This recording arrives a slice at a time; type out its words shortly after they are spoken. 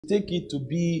take it to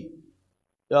be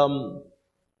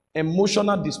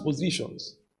emotional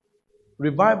dispositions.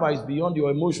 Revival is beyond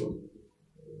your emotion.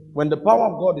 When the power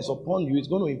of God is upon you, it's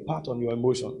going to impart on your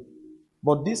emotion.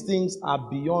 But these things are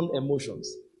beyond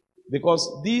emotions,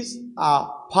 because these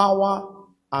are power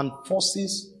and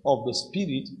forces of the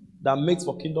Spirit that makes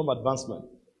for kingdom advancement.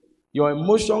 Your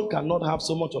emotion cannot have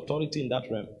so much authority in that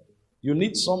realm. You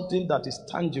need something that is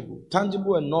tangible,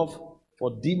 tangible enough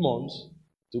for demons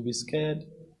to be scared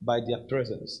by their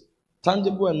presence,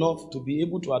 tangible enough to be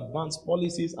able to advance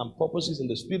policies and purposes in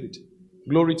the Spirit.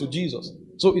 Glory to Jesus.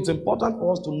 So it's important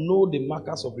for us to know the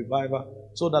markers of revival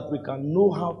so that we can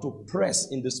know how to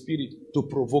press in the Spirit to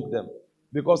provoke them.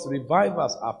 Because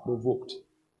revivals are provoked.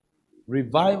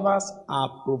 Revivals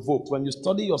are provoked. When you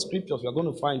study your scriptures, you're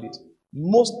going to find it.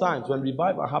 Most times when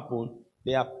revival happens,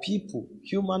 there are people,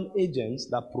 human agents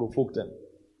that provoke them.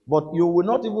 But you will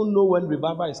not even know when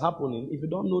revival is happening if you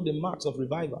don't know the marks of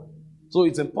revival. So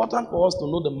it's important for us to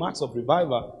know the marks of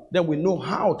revival, then we know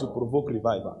how to provoke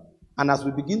revival. And as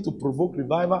we begin to provoke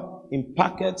revival in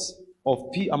packets of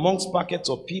amongst packets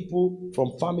of people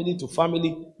from family to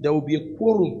family, there will be a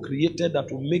quorum created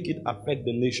that will make it affect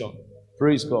the nation.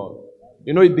 Praise God.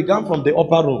 You know, it began from the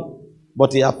upper room,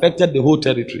 but it affected the whole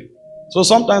territory. So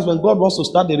sometimes when God wants to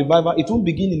start the revival, it won't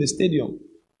begin in a stadium.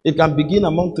 It can begin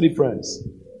among 3 friends.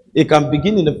 It can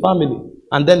begin in the family.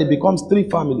 And then it becomes 3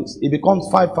 families. It becomes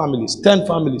 5 families, 10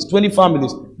 families, 20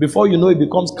 families. Before you know, it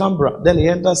becomes Canberra. Then it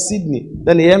enters Sydney.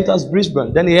 Then it enters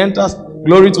Brisbane. Then it enters,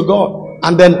 glory to God.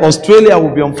 And then Australia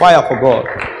will be on fire for God.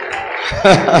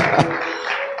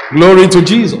 Glory to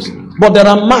Jesus. But there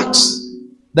are marks.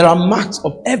 There are marks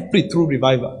of every true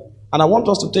revival. And I want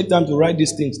us to take time to write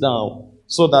these things down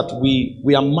so that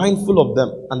we are mindful of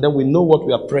them. And then we know what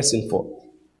we are pressing for.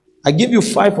 I give you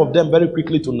 5 of them very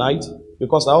quickly tonight,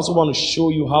 because I also want to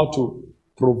show you how to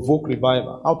provoke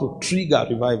revival, how to trigger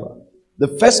revival. The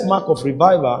first mark of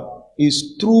revival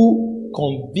is true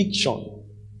conviction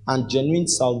and genuine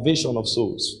salvation of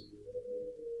souls.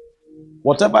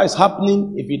 Whatever is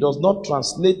happening, if it does not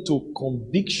translate to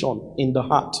conviction in the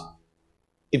heart,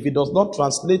 if it does not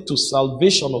translate to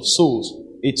salvation of souls,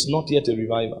 it's not yet a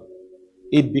revival.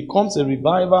 It becomes a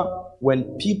revival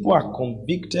when people are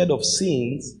convicted of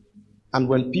sins and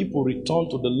when people return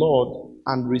to the Lord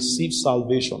and receive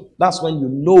salvation. That's when you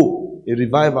know a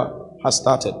revival has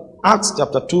started. Acts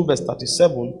chapter 2 verse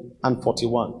 37 and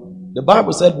 41. The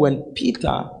Bible said when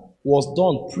Peter was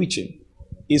done preaching,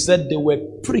 he said they were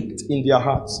pricked in their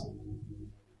hearts.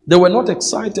 They were not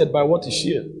excited by what he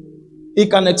shared.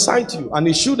 It can excite you, and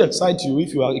it should excite you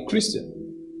if you are a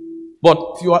Christian. But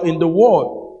if you are in the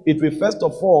world, it will first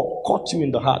of all cut you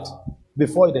in the heart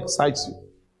before it excites you.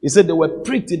 He said they were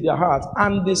pricked in their hearts,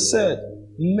 and they said,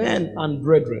 men and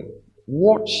brethren,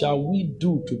 what shall we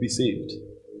do to be saved?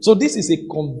 So this is a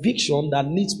conviction that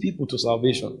leads people to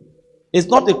salvation. It's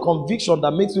not a conviction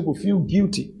that makes people feel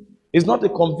guilty. It's not a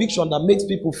conviction that makes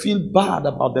people feel bad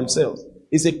about themselves.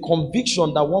 It's a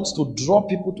conviction that wants to draw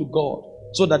people to God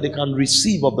so that they can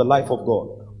receive of the life of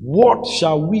God. What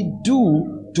shall we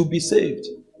do to be saved?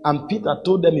 And Peter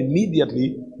told them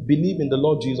immediately, believe in the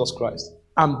Lord Jesus Christ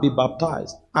and be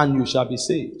baptized, and you shall be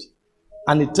saved.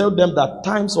 And he told them that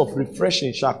times of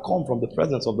refreshing shall come from the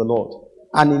presence of the Lord.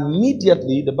 And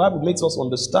immediately, the Bible makes us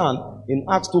understand in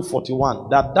Acts 2:41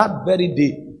 that that very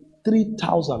day,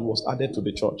 3,000 was added to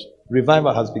the church.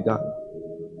 Revival has begun.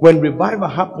 When revival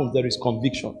happens, there is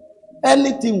conviction.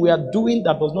 Anything we are doing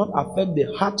that does not affect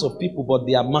the hearts of people but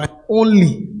their mind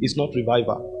only is not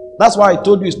revival. That's why I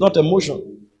told you it's not emotion.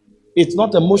 It's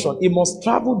not emotion. It must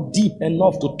travel deep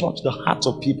enough to touch the hearts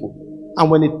of people.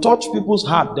 And when it touches people's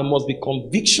heart, there must be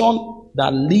conviction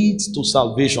that leads to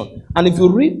salvation. And if you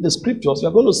read the scriptures,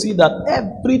 you're going to see that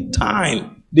every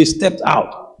time they stepped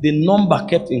out, the number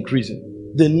kept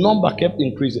increasing. The number kept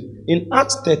increasing. In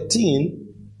Acts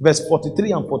 13, verse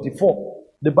 43 and 44,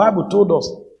 the Bible told us,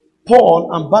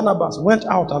 Paul and Barnabas went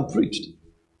out and preached.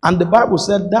 And the Bible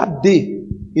said that day,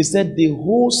 it said the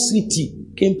whole city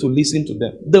came to listen to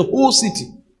them. The whole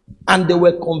city. And they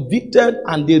were convicted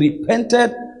and they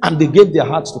repented and they gave their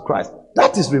hearts to Christ.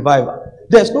 That is revival.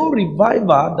 There's no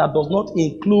revival that does not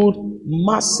include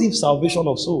massive salvation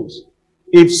of souls.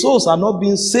 If souls are not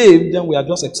being saved, then we are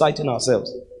just exciting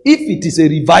ourselves. If it is a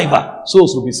revival,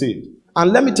 souls will be saved.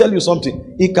 And let me tell you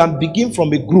something. It can begin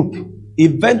from a group.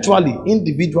 Eventually,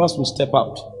 individuals will step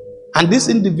out. And these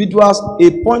individuals,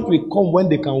 a point will come when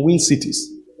they can win cities.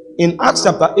 In Acts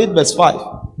chapter 8 verse 5,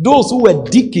 those who were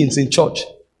deacons in church,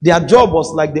 their job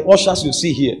was like the ushers you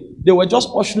see here. They were just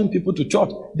ushering people to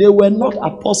church. They were not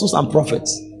apostles and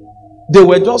prophets. They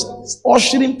were just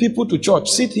ushering people to church.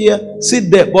 Sit here,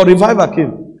 sit there. But revival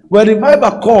came. When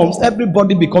revival comes,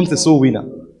 everybody becomes a soul winner.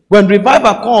 When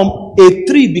revival comes, a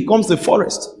tree becomes a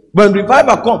forest. When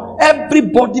revival comes,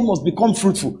 everybody must become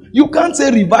fruitful. You can't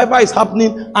say revival is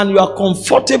happening and you are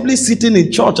comfortably sitting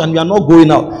in church and you are not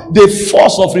going out. The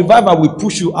force of revival will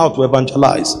push you out to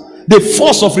evangelize. The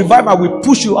force of revival will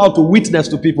push you out to witness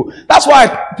to people. That's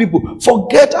why people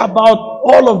forget about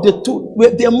all of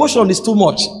the emotion is too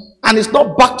much and it's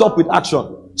not backed up with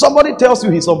action. Somebody tells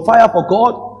you he's on fire for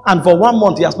God and for 1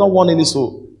 month he has not won any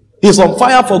soul. He's on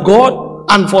fire for God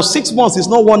and for 6 months he's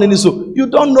not won any soul. You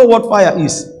don't know what fire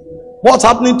is. What's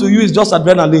happening to you is just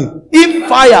adrenaline. If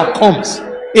fire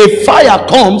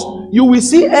comes, you will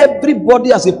see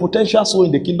everybody as a potential soul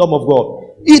in the kingdom of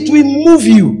God. It will move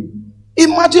you.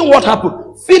 Imagine what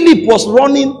happened. Philip was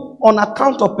running on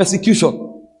account of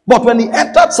persecution. But when he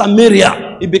entered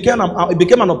Samaria, it became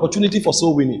an opportunity for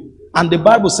soul winning. And the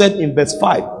Bible said in verse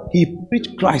 5, he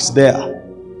preached Christ there.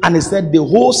 And he said the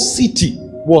whole city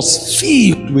was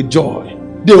filled with joy.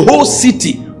 The whole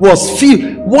city was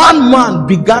filled. One man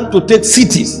began to take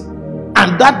cities.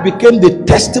 And that became the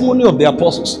testimony of the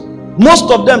apostles. Most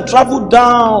of them traveled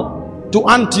down to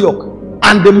Antioch.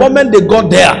 And the moment they got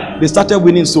there, they started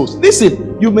winning souls.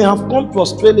 Listen, you may have come to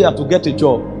Australia to get a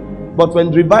job. But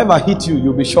when revival hit you,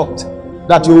 you'll be shocked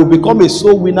that you will become a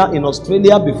soul winner in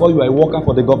Australia before you are a worker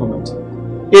for the government.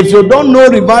 If you don't know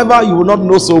revival, you will not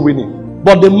know soul winning.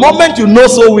 But the moment you know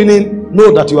soul winning,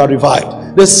 know that you are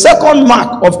revived. The second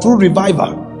mark of true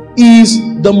revival is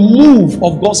the move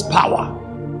of God's power.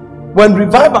 When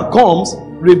revival comes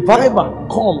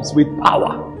with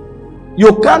power.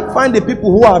 You can't find the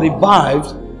people who are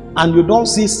revived and you don't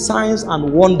see signs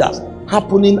and wonders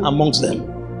happening amongst them.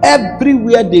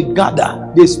 Everywhere they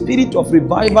gather, the spirit of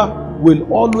revival will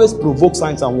always provoke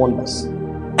signs and wonders.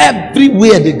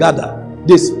 Everywhere they gather,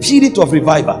 the spirit of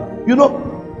revival. You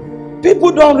know,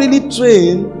 people don't really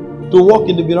train to walk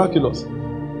in the miraculous.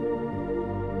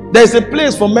 There is a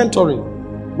place for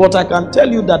mentoring, but I can tell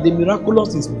you that the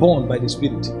miraculous is born by the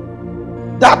Spirit.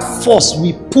 That force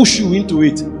will push you into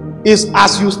it. It's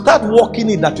as you start walking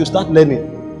it that you start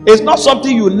learning. It's not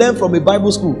something you learn from a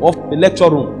Bible school or a lecture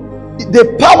room.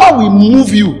 The power will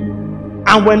move you,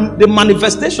 and when the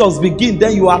manifestations begin,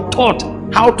 then you are taught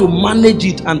how to manage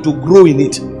it and to grow in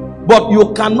it. But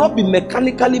you cannot be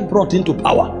mechanically brought into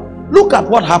power. Look at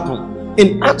what happened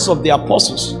in Acts of the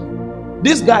Apostles.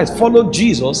 These guys followed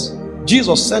Jesus.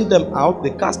 Jesus sent them out.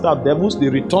 They cast out devils. They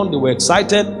returned. They were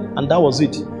excited. And that was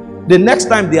it. The next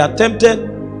time they attempted,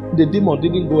 the demon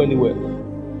didn't go anywhere.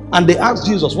 And they asked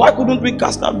Jesus, why couldn't we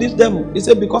cast out this devil? He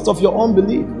said, because of your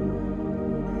unbelief.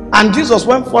 And Jesus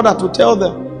went further to tell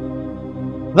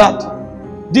them that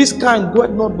this kind goeth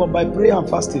not but by prayer and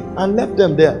fasting, and left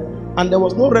them there. And there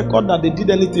was no record that they did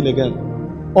anything again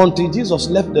until Jesus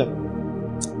left them.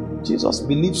 Jesus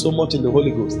believed so much in the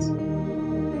Holy Ghost.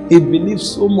 He believed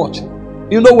so much.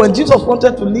 You know, when Jesus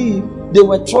wanted to leave, they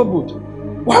were troubled.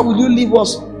 Why will you leave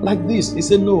us like this? He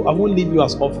said, no, I won't leave you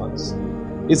as orphans.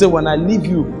 He said, when I leave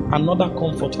you, another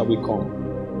comforter will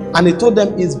come. And he told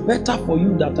them, it's better for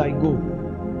you that I go.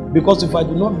 Because if I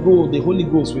do not go, the Holy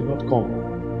Ghost will not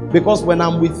come. Because when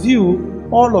I'm with you,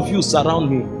 all of you surround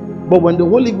me. But when the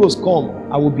Holy Ghost comes,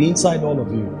 I will be inside all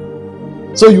of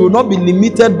you. So you will not be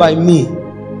limited by me.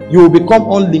 You will become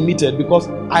unlimited because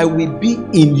I will be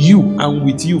in you and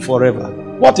with you forever.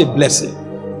 What a blessing.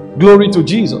 Glory to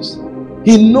Jesus.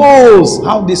 He knows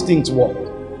how these things work.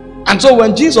 And so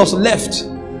when Jesus left,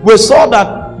 we saw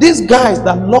that these guys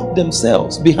that locked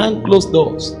themselves behind closed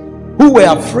doors, who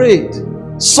were afraid,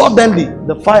 suddenly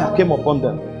the fire came upon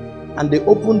them. And they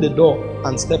opened the door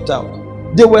and stepped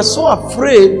out. They were so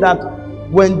afraid that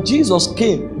when Jesus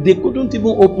came, they couldn't even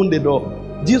open the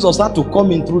door. Jesus had to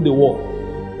come in through the wall.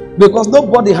 Because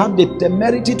nobody had the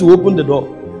temerity to open the door.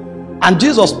 And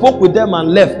Jesus spoke with them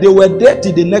and left. They were there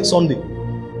till the next Sunday.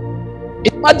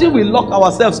 Imagine we lock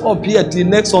ourselves up here till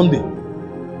next Sunday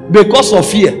because of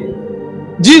fear.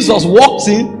 Jesus walked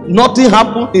in, nothing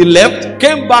happened, he left,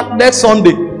 came back next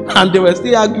Sunday, and they were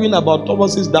still arguing about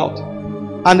Thomas's doubt.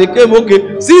 And they came,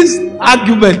 okay, since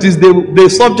argument is the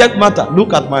subject matter,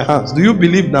 look at my hands. Do you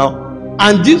believe now?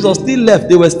 And Jesus still left,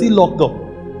 they were still locked up.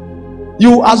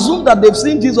 You assume that they've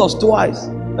seen Jesus twice,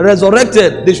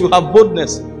 resurrected, they should have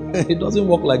boldness. It doesn't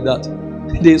work like that.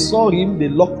 They saw him, they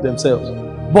locked themselves.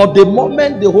 But the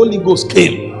moment the Holy Ghost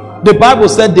came, the Bible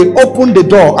said they opened the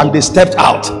door and they stepped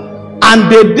out. And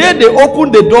the day they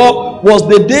opened the door was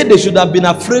the day they should have been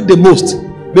afraid the most,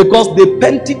 because the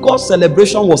Pentecost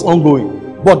celebration was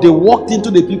ongoing. But they walked into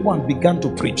the people and began to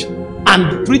preach.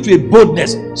 And preach with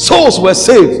boldness. Souls were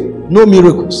saved, no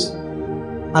miracles.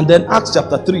 And then Acts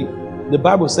chapter 3, the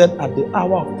Bible said at the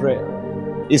hour of prayer,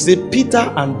 He said Peter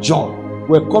and John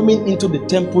were coming into the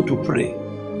temple to pray.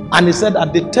 And he said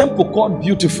at the temple called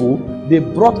Beautiful, they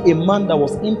brought a man that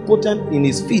was impotent in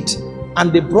his feet.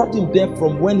 And they brought him there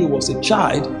from when he was a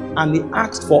child, and he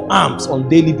asked for alms on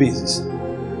daily basis.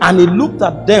 And he looked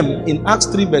at them in Acts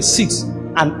 3 verse 6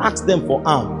 and asked them for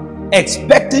alms,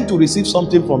 expecting to receive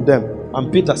something from them. And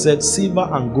Peter said, silver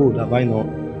and gold have I not,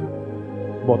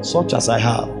 but such as I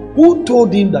have. Who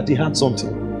told him that he had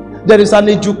something? There is an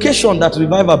education that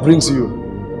revival brings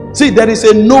you. See, there is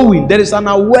a knowing, there is an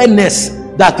awareness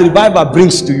that revival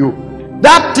brings to you.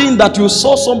 That thing that you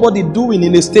saw somebody doing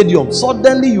in a stadium,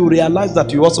 suddenly you realize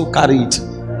that you also carry it.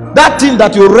 That thing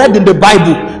that you read in the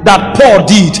Bible that Paul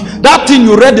did, that thing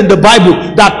you read in the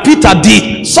Bible that Peter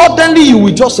did, suddenly you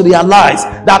will just realize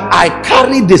that I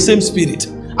carry the same spirit.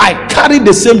 I carry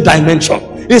the same dimension.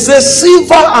 It says,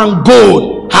 silver and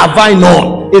gold have I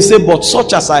none. It says, but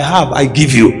such as I have, I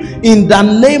give you. In the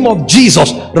name of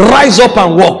Jesus, rise up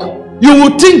and walk. You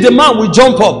would think the man will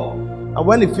jump up. And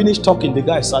when he finished talking, the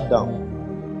guy sat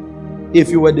down. If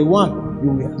you were the one, you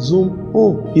will assume,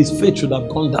 oh, his faith should have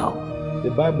gone down.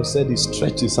 The Bible said he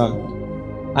stretched his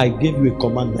hand. I gave you a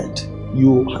commandment.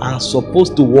 You are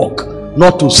supposed to walk,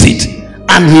 not to sit.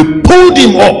 And he pulled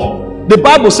him up. The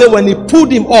Bible said when he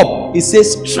pulled him up, it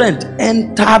says strength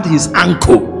entered his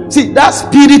ankle. See, that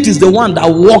spirit is the one that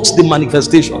works the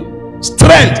manifestation.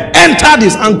 Strength entered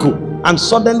his ankle. And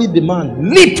suddenly the man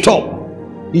leaped up.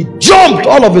 He jumped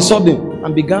all of a sudden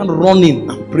and began running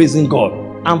and praising God.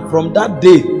 And from that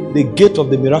day, the gate of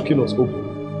the miraculous opened.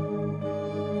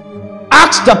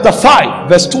 Acts chapter 5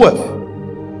 verse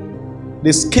 12.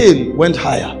 The scale went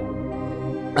higher.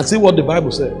 And see what the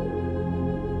Bible said.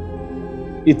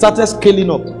 It started scaling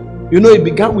up. You know, it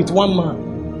began with one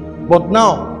man. But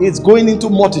now, it's going into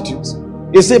multitudes.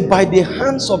 It said, by the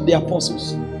hands of the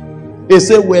apostles. It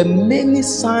said, were many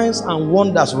signs and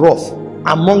wonders wrought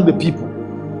among the people.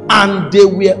 And they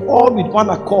were all with one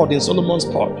accord in Solomon's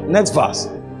porch. Next verse.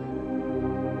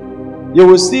 You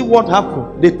will see what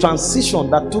happened. The transition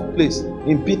that took place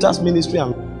in Peter's ministry.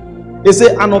 And it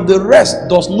said, and of the rest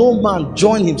does no man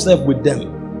join himself with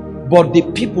them, but the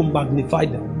people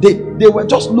magnified them. They were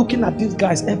just looking at these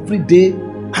guys every day,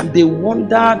 and they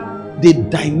wondered the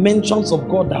dimensions of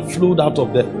God that flowed out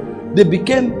of them. They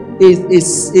became a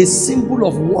symbol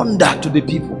of wonder to the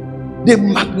people. They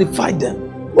magnified them.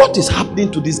 What is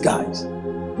happening to these guys?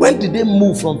 When did they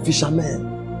move from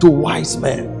fishermen to wise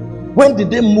men? When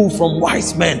did they move from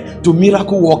wise men to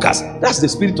miracle workers? That's the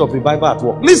spirit of revival at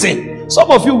work. Listen, some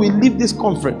of you will leave this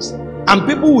conference and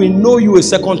people will know you a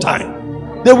second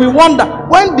time. They will wonder,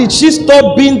 when did she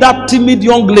stop being that timid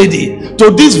young lady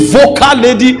to this vocal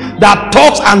lady that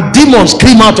talks and demons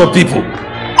scream out of people?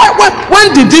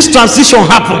 When did this transition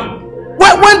happen?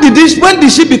 When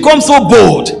did she become so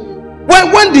bold?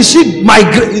 When did she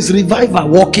migrate? It's revival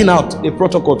walking out a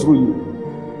protocol through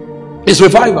you. It's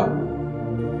revival.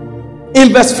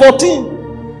 In verse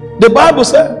 14, the Bible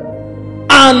said,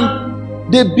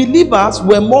 and the believers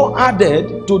were more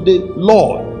added to the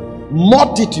Lord,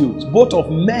 multitudes both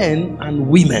of men and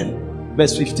women.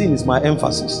 Verse 15 is my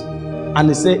emphasis. And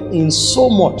it said, in so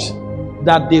much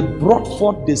that they brought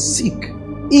forth the sick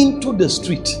into the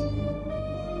street.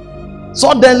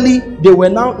 Suddenly, they were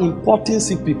now importing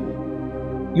sick people.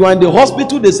 You are in the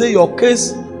hospital, they say your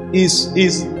case is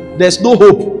there's no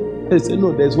hope. They say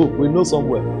no, there's hope. We know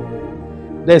somewhere.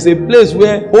 There's a place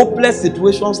where hopeless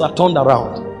situations are turned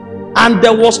around. And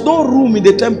there was no room in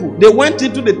the temple. They went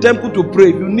into the temple to pray.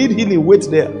 If you need healing, wait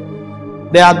there.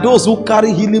 There are those who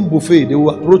carry healing buffet. They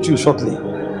will approach you shortly.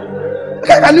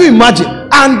 Can you imagine?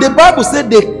 And the Bible said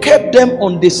they kept them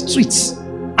on the streets.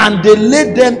 And they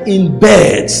laid them in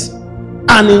beds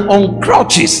and on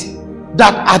crouches,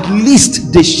 that at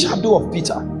least the shadow of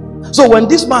Peter. So when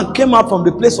this man came out from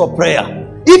the place of prayer,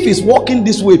 if he's walking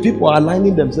this way, people are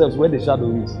aligning themselves where the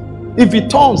shadow is. If he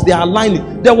turns, they are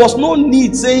aligning. There was no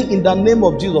need saying, in the name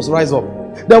of Jesus, rise up.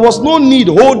 There was no need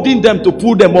holding them to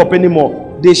pull them up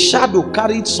anymore. The shadow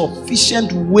carried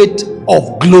sufficient weight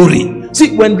of glory.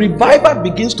 See, when revival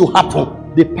begins to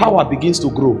happen, the power begins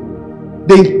to grow.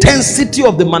 The intensity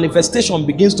of the manifestation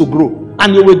begins to grow.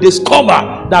 And you will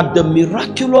discover that the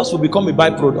miraculous will become a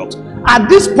byproduct. At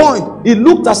this point, it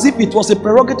looked as if it was a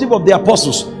prerogative of the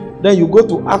apostles. Then you go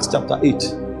to Acts chapter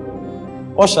 8.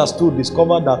 Ushers too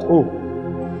discovered that, oh,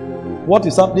 what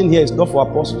is happening here is not for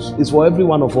apostles. It's for every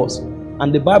one of us.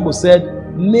 And the Bible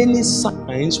said, many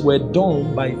signs were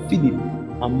done by Philip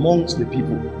amongst the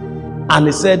people. And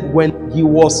he said, when he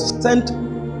was sent,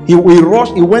 he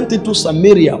went into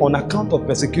Samaria on account of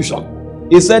persecution.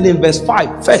 He said in verse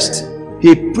 5, first,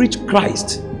 he preached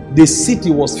Christ. The city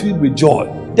was filled with joy.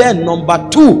 Then number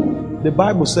 2, the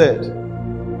Bible said,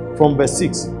 from verse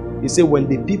 6, it said, when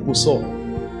the people saw,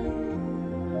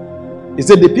 it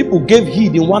said, the people gave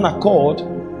heed in one accord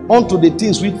unto the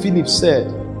things which Philip said,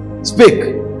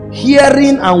 spake,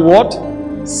 hearing and what?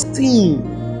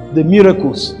 Seeing the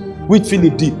miracles which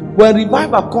Philip did. When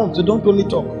revival comes, you don't only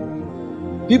talk.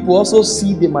 People also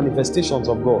see the manifestations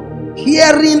of God.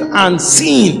 Hearing and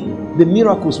seeing the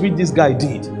miracles which this guy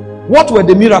did. What were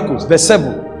the miracles? Verse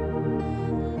 7.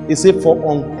 It said, for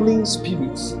unclean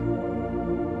spirits,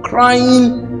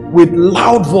 crying with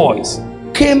loud voice,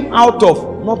 came out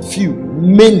of not few,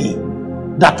 many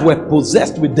that were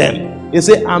possessed with them. It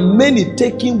said, and many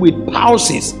taken with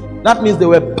palsies. That means they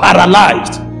were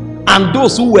paralyzed. And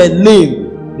those who were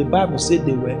lame, the Bible said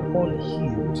they were all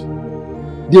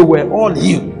healed. They were all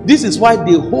healed. This is why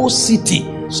the whole city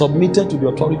submitted to the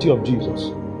authority of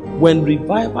Jesus. When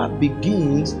revival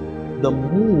begins, the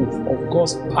move of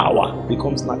God's power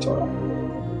becomes natural.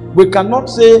 We cannot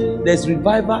say there's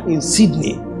revival in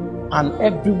Sydney and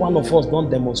every one of us don't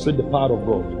demonstrate the power of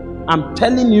God. I'm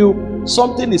telling you,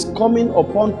 something is coming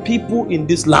upon people in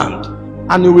this land,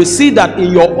 and you will see that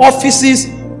in your offices,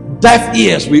 deaf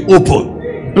ears will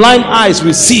open, blind eyes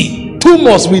will see,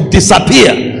 tumors will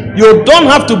disappear. You don't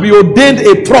have to be ordained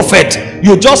a prophet,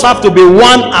 you just have to be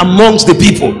one amongst the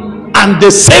people, and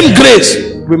the same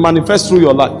grace will manifest through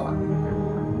your life.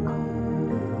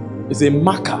 It's a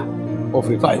marker of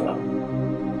revival.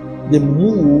 The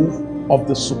move of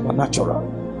the supernatural,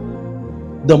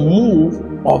 the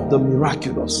move of the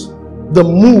miraculous, the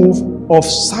move of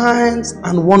signs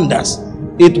and wonders.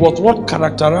 It was what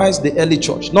characterized the early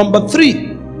church. Number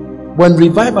 3, when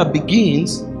revival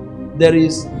begins, there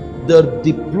is the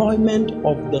deployment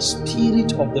of the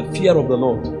spirit of the fear of the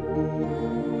Lord.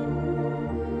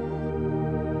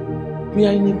 We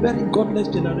are in a very godless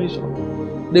generation.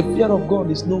 The fear of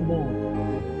God is no more.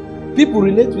 People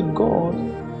relate with God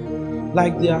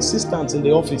like their assistants in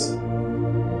the office.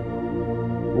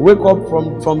 Wake up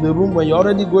from the room when you're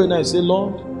already going and say,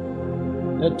 Lord,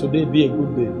 let today be a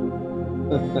good day.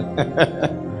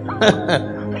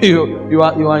 you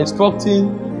are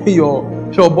instructing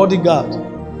your bodyguard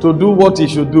to do what he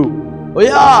should do. Oh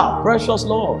yeah, precious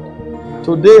Lord,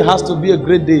 today has to be a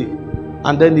great day.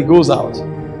 And then he goes out.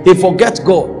 He forgets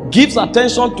God, gives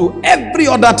attention to every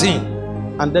other thing,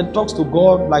 and then talks to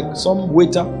God like some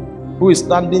waiter who is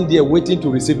standing there waiting to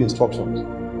receive instructions.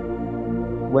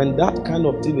 When that kind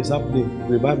of thing is happening,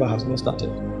 revival has not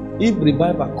started. If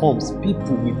revival comes,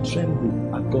 people will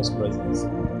tremble at God's presence.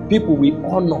 People will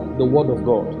honor the word of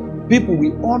God. People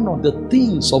will honor the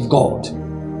things of God.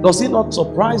 Does it not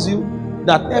surprise you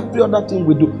that every other thing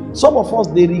we do, some of us,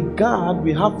 the regard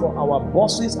we have for our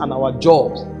bosses and our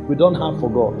jobs, we don't have for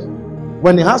God.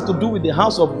 When it has to do with the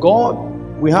house of God,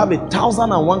 we have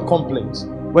 1,001 complaints.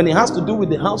 When it has to do with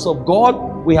the house of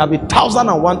God, we have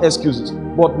 1,001 excuses.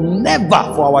 But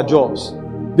never for our jobs.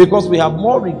 Because we have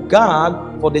more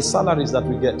regard for the salaries that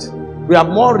we get. We have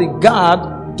more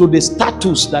regard to the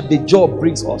status that the job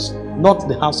brings us, not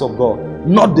the house of God,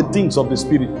 not the things of the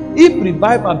Spirit. If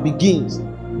revival begins,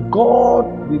 God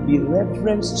will be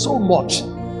reverenced so much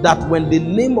that when the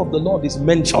name of the Lord is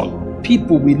mentioned,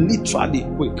 people will literally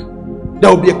quake.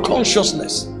 There will be a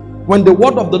consciousness. When the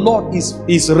word of the Lord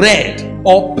is read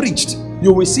or preached,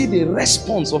 you will see the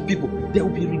response of people. There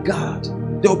will be regard.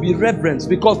 There will be reverence,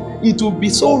 because it will be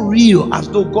so real, as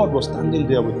though God was standing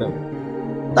there with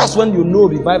them. That's when you know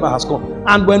revival has come.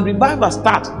 And when revival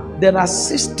starts, there are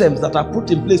systems that are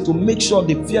put in place to make sure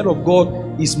the fear of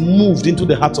God is moved into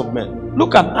the hearts of men.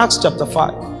 Look at Acts chapter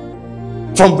 5.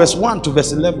 From verse 1 to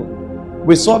verse 11.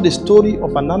 We saw the story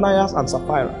of Ananias and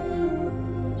Sapphira.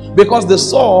 Because they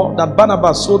saw that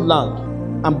Barnabas sold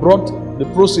land and brought the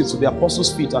proceeds to the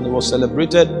apostles' feet, and he was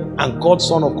celebrated and called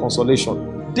son of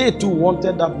consolation. They too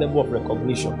wanted that level of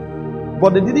recognition.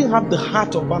 But they didn't have the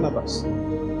heart of Barnabas.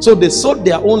 So they sold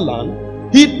their own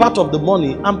land, hid part of the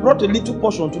money, and brought a little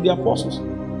portion to the apostles.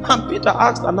 And Peter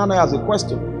asked Ananias a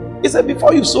question. He said,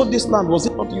 before you sold this land, was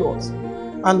it not yours?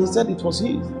 And he said it was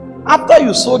his. After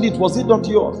you sold it, was it not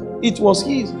yours? It was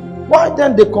his. Why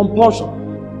then the compulsion?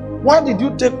 Why did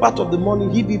you take part of the money,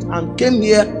 hid it, and came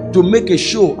here to make a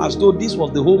show as though this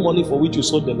was the whole money for which you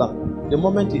sold the land? The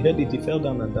moment he heard it, he fell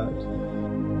down and died.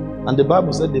 And the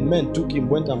Bible said the men took him,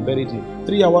 went and buried him.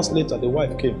 3 hours later, the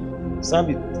wife came.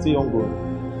 Service still ongoing.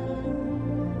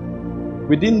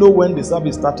 We didn't know when the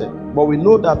service started, but we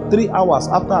know that 3 hours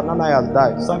after Ananias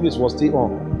died, service was still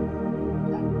on.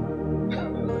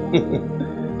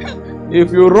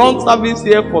 If you run service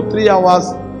here for 3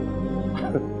 hours,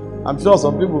 I'm sure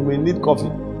some people may need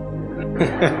coffee.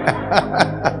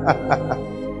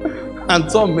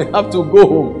 and some may have to go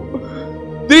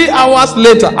home. 3 hours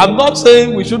later, I'm not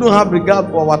saying we shouldn't have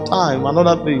regard for our time and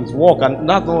other things, work, and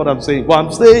that's not what I'm saying. But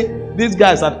I'm saying these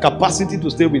guys had capacity to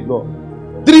stay with God.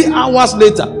 3 hours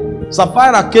later,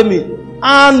 Sapphira came in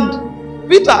and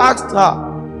Peter asked her,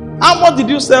 how much did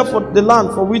you sell for the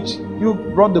land for which you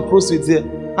brought the proceeds here?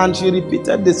 And she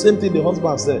repeated the same thing the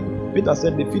husband said. Peter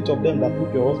said, the feet of them that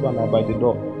put your husband are by the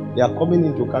door. They are coming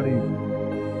in to carry you.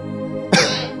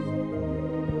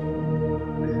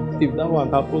 If that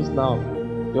one happens now,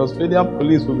 the Australian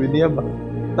police will be nearby.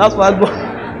 That's why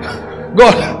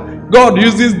God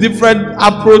uses different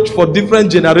approach for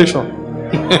different generations.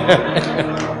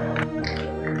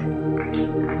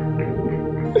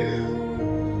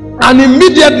 And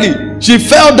immediately she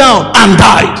fell down and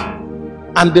died.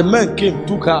 And the men came,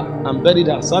 took her and buried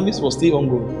her. Service was still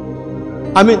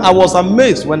ongoing. I mean, I was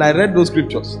amazed when I read those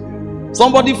scriptures.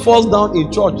 Somebody falls down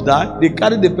in church, died. They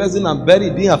carried the person and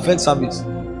buried, didn't affect service.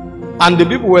 And the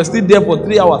people were still there for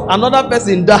 3 hours. Another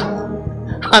person died,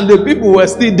 and the people were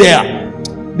still there.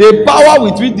 The power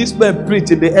with which this man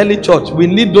preached in the early church, we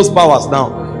need those powers now.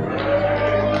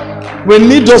 We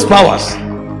need those powers.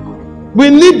 We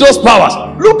need those powers.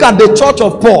 Look at the church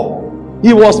of Paul.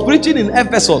 He was preaching in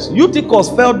Ephesus. Eutychus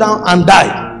fell down and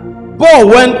died.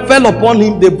 Paul fell upon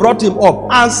him, they brought him up,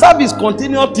 and service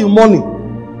continued till morning.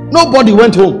 Nobody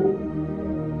went home.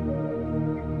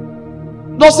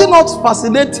 Does it not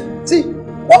fascinate? See,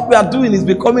 what we are doing is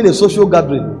becoming a social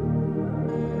gathering.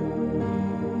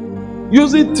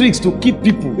 Using tricks to keep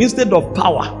people instead of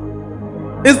power.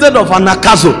 Instead of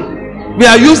anakazo. We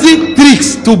are using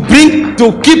tricks to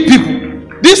keep people.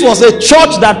 This was a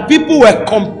church that people were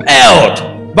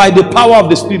compelled by the power of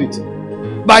the Spirit.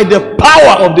 By the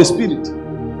power of the Spirit.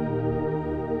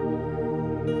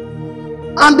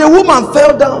 And the woman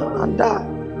fell down and died.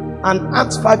 And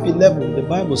Acts 5:11, the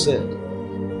Bible said,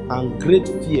 and great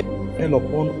fear fell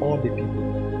upon all the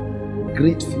people.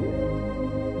 Great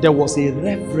fear. There was a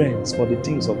reverence for the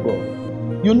things of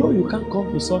God. You know, you can't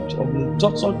come to such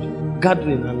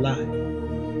gathering and lie.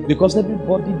 Because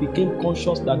everybody became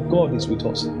conscious that God is with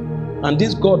us. And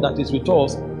this God that is with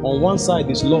us, on one side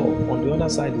is love, on the other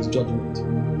side is judgment.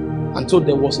 And so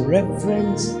there was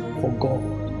reverence for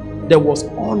God. There was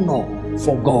honor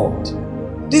for God.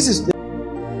 This is the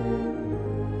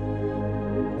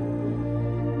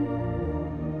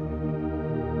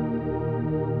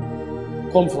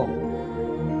come from.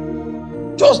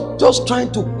 Just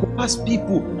trying to coerce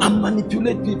people and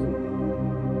manipulate people.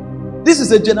 This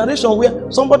is a generation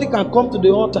where somebody can come to the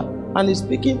altar and is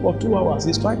speaking for 2 hours.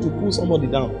 He's trying to pull somebody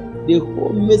down. The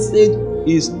whole message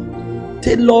is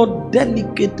tailored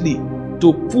delicately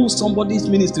to pull somebody's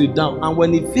ministry down. And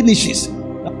when he finishes,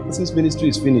 that person's ministry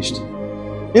is finished.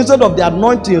 Instead of the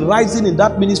anointing rising in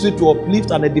that ministry to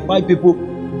uplift and edify people,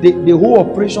 the whole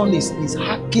operation is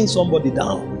hacking somebody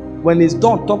down. When he's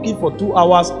done talking for 2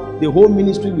 hours, the whole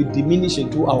ministry will diminish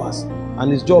in 2 hours.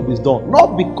 And his job is done.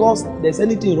 Not because there's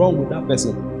anything wrong with that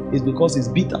person. It's because he's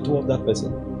bitter towards that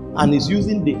person. And he's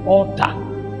using the altar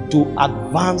to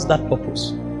advance that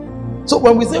purpose. So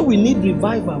when we say we need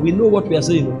revival, we know what we are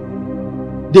saying.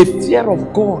 The fear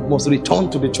of God must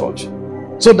return to the church.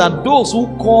 So that those who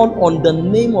call on the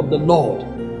name of the Lord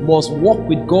must walk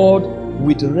with God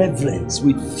with reverence,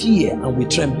 with fear, and with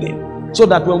trembling. So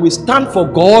that when we stand for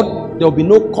God, there will be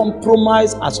no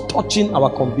compromise as touching our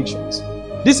convictions.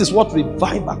 This is what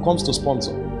revival comes to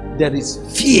sponsor. There is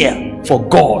fear for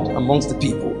God amongst the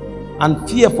people. And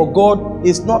fear for God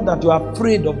is not that you are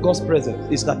afraid of God's presence.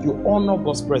 It's that you honor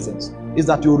God's presence. It's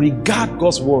that you regard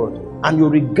God's word. And you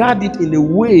regard it in a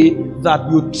way that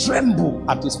you tremble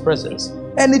at his presence.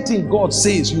 Anything God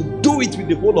says, you do it with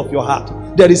the whole of your heart.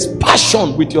 There is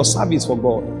passion with your service for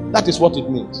God. That is what it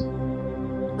means.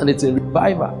 And it's a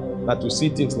revival that you see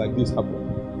things like this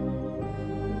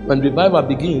happen. When revival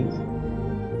begins,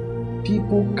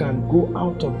 people can go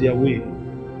out of their way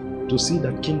to see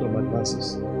that kingdom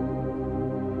advances.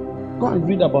 Go and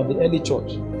read about the early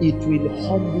church. It will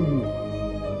humble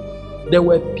you. There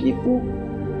were people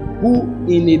who,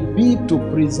 in a bid to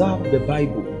preserve the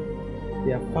Bible,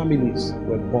 their families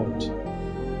were burnt.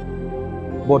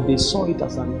 But they saw it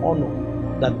as an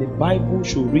honor that the Bible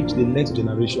should reach the next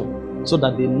generation so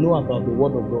that they know about the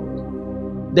word of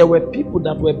God. There were people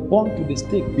that were burned to the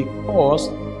stake because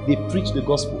they preached the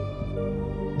gospel.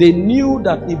 They knew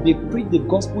that if they preach the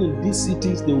gospel in these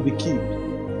cities, they will be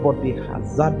killed. But they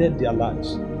hazarded their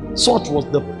lives. Such was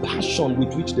the passion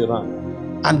with which they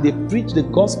ran. And they preached the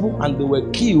gospel and they were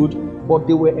killed, but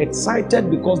they were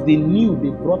excited because they knew they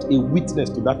brought a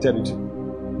witness to that territory.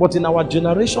 But in our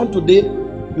generation today,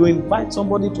 you invite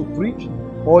somebody to preach,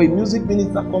 Or a music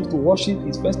minister comes to worship,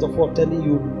 is first of all telling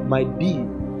you, my bill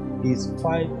is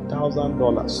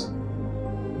 $5,000.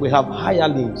 We have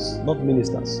hirelings, not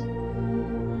ministers.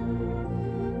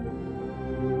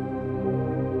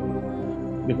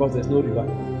 Because there's no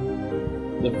revival.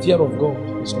 The fear of God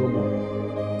is no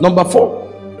more. Number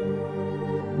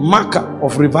 4, marker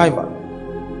of revival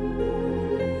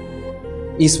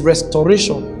is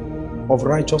restoration of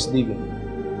righteous living.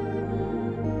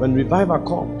 When revival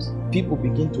comes, people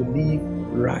begin to live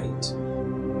right.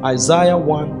 Isaiah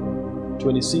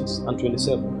 1:26 and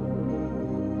 27.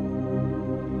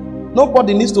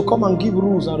 Nobody needs to come and give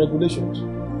rules and regulations.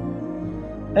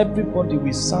 Everybody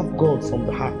will serve God from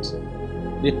the heart.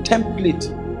 The template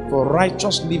for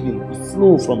righteous living will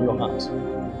flow from your heart.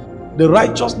 The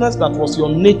righteousness that was your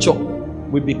nature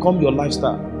will become your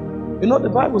lifestyle. You know, the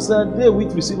Bible said, they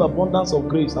which receive abundance of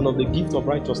grace and of the gift of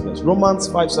righteousness, Romans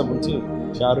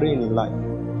 5:17, shall reign in life.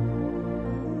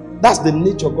 That's the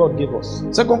nature God gave us.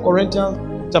 2 Corinthians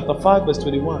chapter 5 verse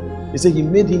 21, he said he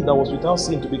made him that was without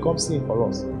sin to become sin for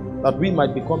us, that we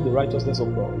might become the righteousness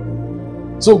of God.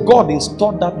 So God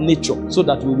installed that nature so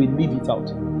that we will live it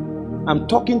out. I'm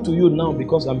talking to you now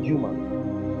because I'm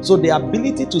human. So the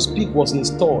ability to speak was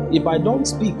installed. If I don't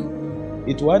speak,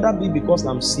 it will either be because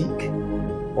I'm sick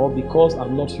or because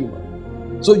I'm not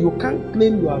human. So you can't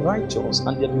claim you are righteous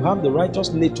and yet you have the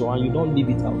righteous nature and you don't live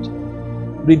it out.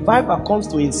 Revival comes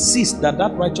to insist that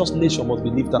that righteous nature must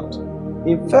be lived out.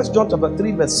 In 1 John chapter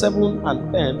 3 verse 7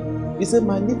 and 10, he said,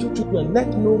 my little children, let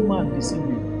no man deceive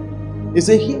you. He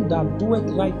said, he that doeth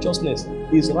righteousness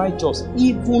is righteous,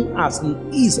 even as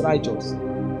he is righteous.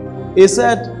 He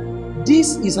said,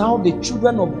 this is how the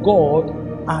children of God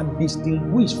are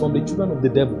distinguished from the children of the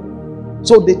devil.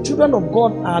 So the children of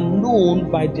God are known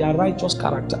by their righteous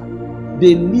character.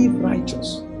 They live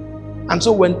righteous. And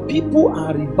so when people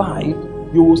are revived,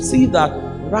 you will see that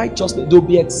righteousness, they'll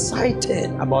be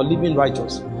excited about living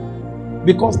righteous.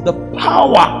 Because the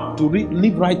power to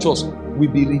live righteous will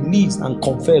be released and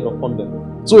conferred upon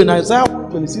them. So in Isaiah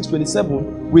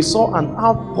 26:27, we saw an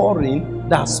outpouring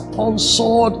that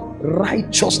sponsored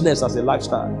righteousness as a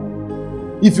lifestyle.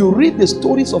 If you read the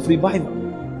stories of revival,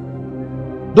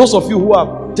 those of you who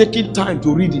have taken time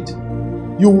to read it,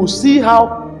 you will see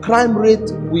how crime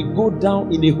rate will go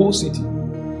down in a whole city.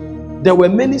 There were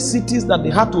many cities that they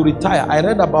had to retire. I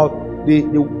read about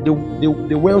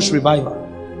the Welsh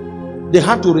revival. They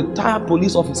had to retire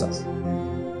police officers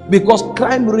because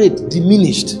crime rate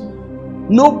diminished.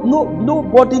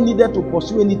 Nobody needed to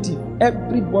pursue any thief.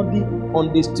 Everybody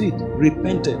on the street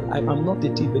repented. I'm not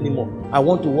a thief anymore. I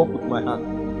want to walk with my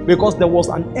hand. Because there was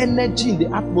an energy in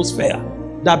the atmosphere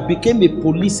that became a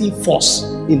policing force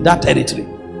in that territory.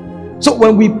 So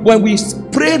when we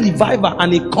pray revival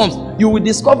and it comes, you will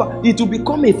discover it will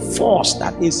become a force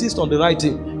that insists on the right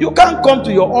thing. You can't come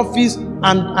to your office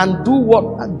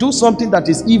and do something that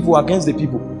is evil against the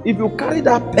people. If you carry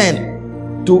that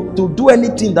pen to do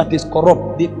anything that is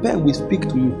corrupt, the pen will speak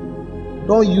to you.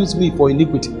 Don't use me for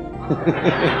iniquity.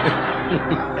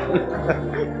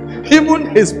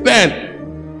 Even his pen.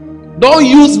 Don't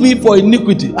use me for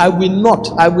iniquity. I will not.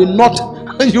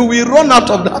 You will run out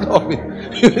of that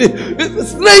office.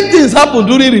 Strange things happen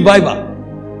during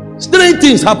revival. Strange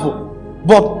things happen.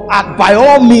 But by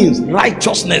all means,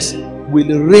 righteousness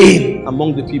will reign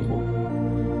among the people.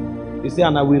 He said,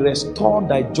 and I will restore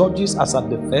thy judges as at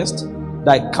the first,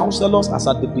 thy counselors as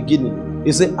at the beginning.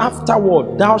 He said,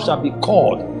 afterward thou shalt be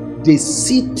called the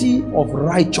city of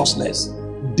righteousness,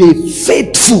 the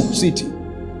faithful city.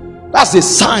 That's a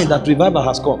sign that revival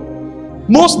has come.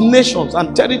 Most nations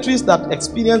and territories that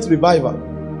experience revival,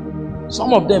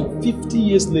 some of them 50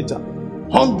 years later,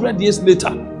 100 years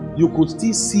later, you could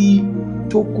still see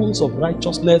tokens of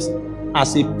righteousness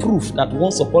as a proof that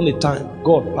once upon a time,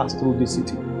 God passed through this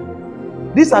city.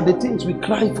 These are the things we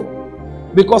cry for.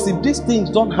 Because if these things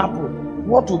don't happen,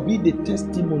 what will be the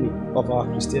testimony of our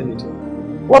Christianity?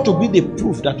 What will be the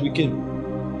proof that we came?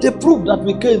 The proof that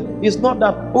we came is not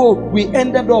that, oh, we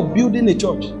ended up building a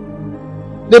church.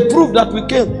 The proof that we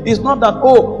came is not that,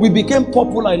 oh, we became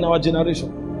popular in our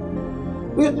generation.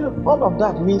 All of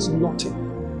that means nothing.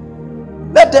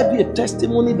 Let there be a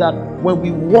testimony that when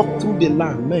we walked through the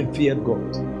land, men feared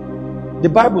God. The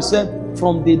Bible said,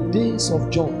 from the days of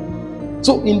John.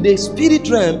 So in the spirit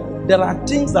realm, there are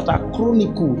things that are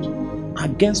chronicled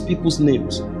against people's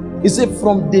names. He said,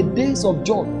 from the days of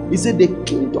John, he said, the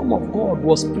kingdom of God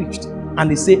was preached. And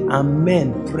he said, and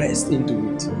men pressed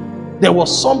into it. There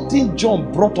was something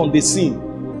John brought on the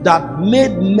scene that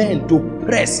made men to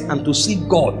press and to seek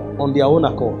God on their own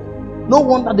accord. No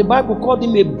wonder the Bible called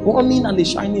him a burning and a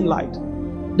shining light.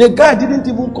 The guy didn't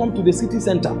even come to the city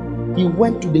center. he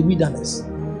went to the wilderness.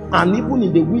 And even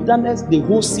in the wilderness, the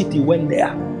whole city went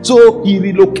there. So he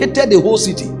relocated the whole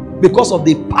city because of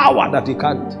the power that he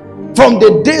carried. From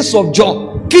the days of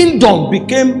John, kingdom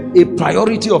became a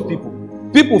priority of people.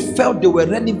 People felt they were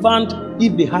relevant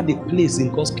if they had a place in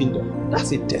God's kingdom.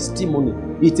 That's a testimony.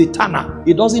 It's eternal.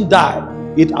 It doesn't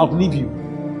die. It outlives you.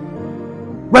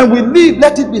 When we live,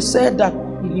 let it be said that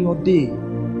in your day,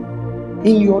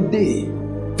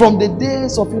 from the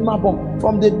days of Imabom,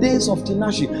 from the days of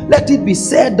Tinashi, let it be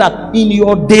said that in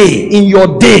your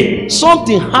day,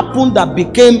 something happened that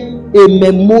became a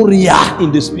memorial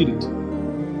in the spirit.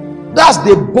 That's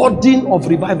the burden of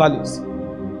revivalists.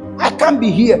 I can't be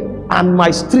here and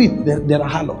my street there are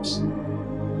harlots.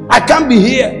 I can't be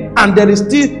here and there is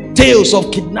still tales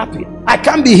of kidnapping. I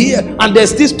can't be here and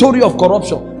there's still story of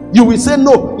corruption. You will say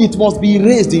no, it must be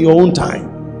erased in your own time.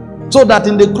 So that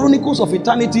in the chronicles of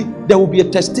eternity, there will be a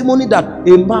testimony that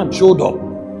a man showed up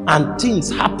and things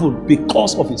happened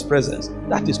because of his presence.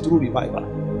 That is true revival.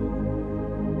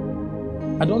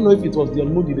 I don't know if it was the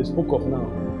Almudi they spoke of now.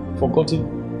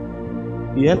 Forgotten.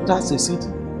 He enters a city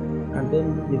and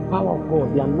then the power of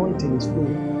God, the anointing is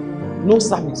flowing. No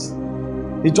service.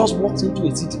 He just walks into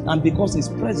a city and because he's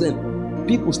present,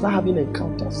 people start having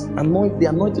encounters. The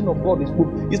anointing of God is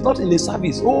moving. It's not in the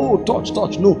service. Oh,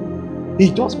 touch. No. He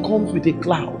just comes with a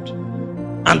cloud.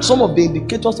 And some of the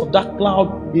indicators of that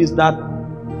cloud is that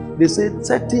they say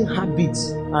certain habits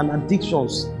and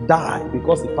addictions die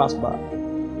because he passed by.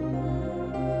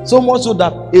 So much so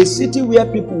that a city where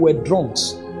people were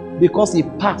drunks, because he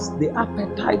passed, the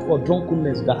appetite for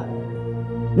drunkenness died.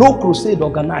 No crusade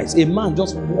organized. A man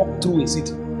just walked through a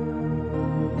city.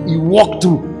 He walked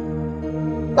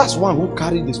through. That's one who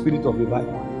carried the spirit of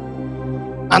revival.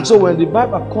 And so when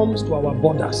revival comes to our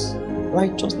borders,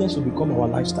 righteousness will become our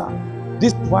lifestyle.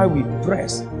 This is why we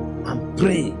press and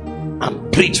pray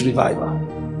and preach revival.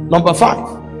 Number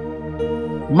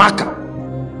 5, marker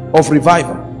of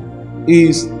revival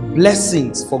is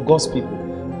blessings for God's people.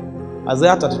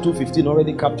 Isaiah 32:15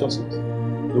 already captures it.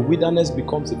 The wilderness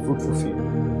becomes a fruitful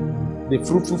field. The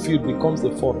fruitful field becomes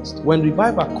the forest. When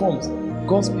revival comes,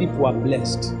 God's people are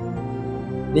blessed.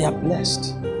 They are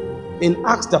blessed. In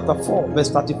Acts chapter 4, verse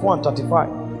 34 and 35,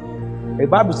 the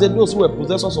Bible said those who were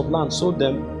possessors of land sold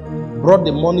them, brought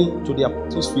the money to the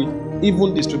apostles' feet.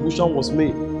 Even distribution was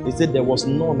made. He said there was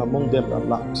none among them that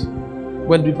lacked.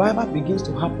 When revival begins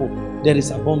to happen, there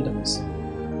is abundance.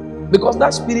 Because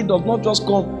that spirit does not just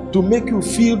come to make you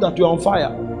feel that you are on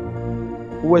fire.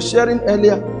 We were sharing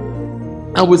earlier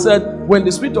and we said when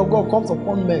the Spirit of God comes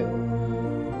upon men,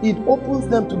 it opens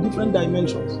them to different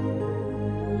dimensions.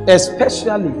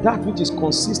 Especially that which is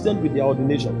consistent with their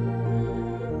ordination.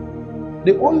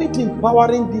 The only thing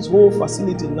powering this whole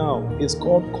facility now is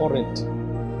called current.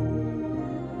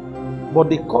 But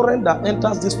the current that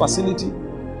enters this facility,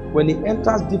 when it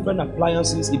enters different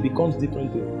appliances, it becomes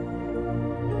different thing.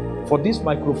 For this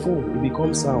microphone, it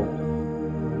becomes sound.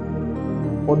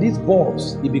 For these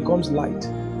bulbs, it becomes light.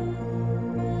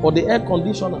 For the air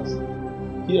conditioners,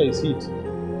 here is heat.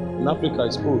 In Africa,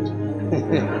 it's cold.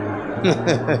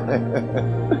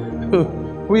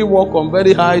 We work on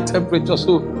very high temperature,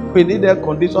 so we need air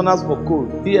conditioners for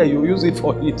cold. Here, you use it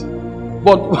for heat.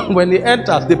 But when it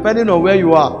enters, depending on where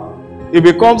you are, it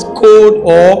becomes cold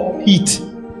or heat.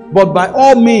 But by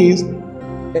all means,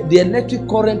 the electric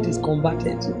current is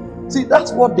converted. See,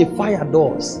 that's what the fire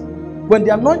does. When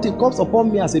the anointing comes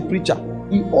upon me as a preacher,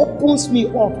 it opens me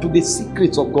up to the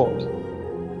secrets of God.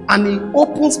 And it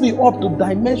opens me up to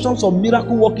dimensions of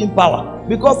miracle working power.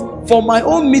 Because for my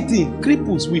own meeting,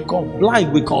 cripples will come,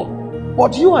 blind will come.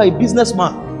 But you are a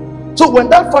businessman. So when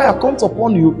that fire comes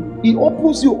upon you, it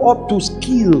opens you up to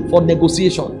skill for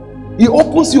negotiation. It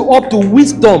opens you up to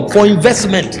wisdom for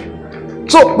investment.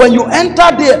 So when you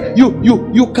enter there,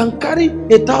 you can carry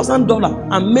 $1,000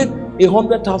 and make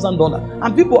 $100,000.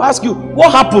 And people ask you,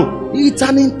 what happened? It's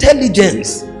an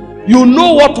intelligence. You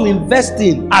know what to invest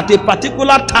in at a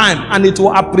particular time and it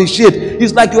will appreciate.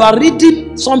 It's like you are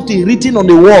reading something written on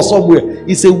the wall somewhere.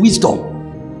 It's a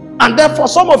wisdom. And then for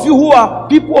some of you who are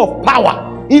people of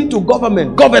power into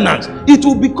government, governance, it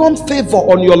will become favor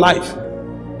on your life.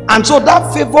 And so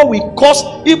that favor will cause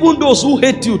even those who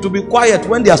hate you to be quiet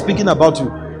when they are speaking about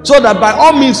you. So that by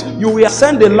all means, you will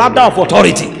ascend the ladder of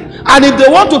authority. And if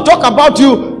they want to talk about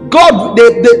you, God,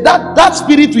 that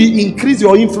spirit will increase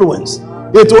your influence.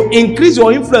 It will increase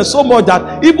your influence so much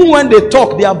that even when they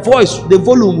talk, their voice, the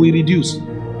volume will reduce.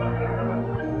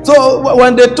 So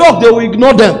when they talk, they will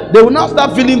ignore them. They will not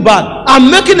start feeling bad.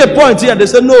 I'm making a point here. They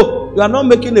say, no, you are not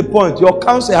making a point. Your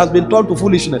counsel has been turned to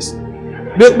foolishness.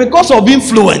 Because of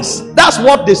influence. That's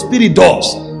what the spirit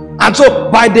does. And so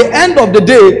by the end of the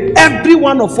day, every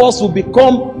one of us will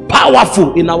become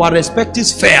powerful in our respective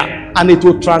sphere, and it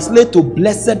will translate to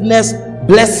blessedness,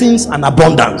 blessings, and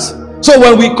abundance. So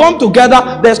when we come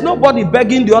together, there's nobody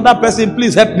begging the other person,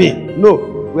 please help me.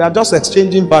 No, we are just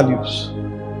exchanging values.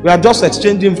 We are just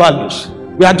exchanging values.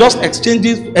 We are just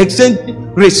exchanging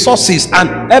resources,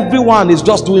 and everyone is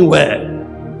just doing well.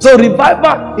 So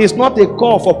revival is not a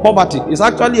call for poverty. It's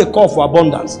actually a call for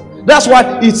abundance. That's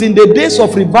why it's in the days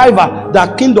of revival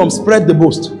that kingdom spread the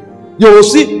most. You will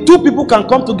see two people can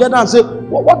come together and say,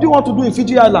 what do you want to do in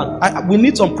Fiji Island? We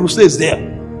need some crusades there.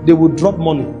 They will drop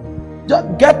money.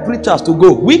 Just get preachers to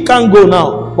go. We can't go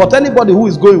now, but anybody who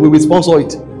is going, we will sponsor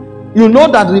it. You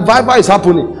know that revival is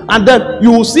happening, and then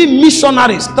you will see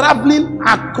missionaries traveling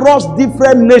across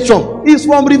different nations. It's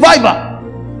from revival.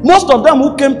 Most of them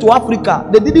who came to Africa,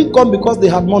 they didn't come because they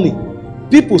had money.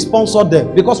 People sponsored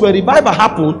them, because when revival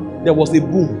happened, there was a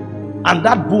boom, and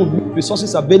that boom made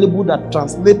resources available that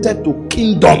translated to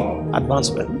kingdom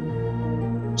advancement.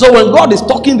 So when God is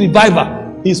talking revival,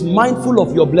 He's mindful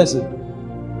of your blessing,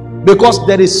 because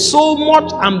there is so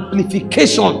much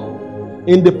amplification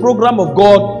in the program of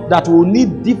God that will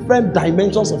need different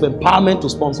dimensions of empowerment to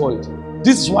sponsor it.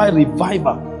 This is why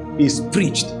revival is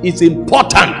preached. It's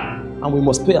important, and we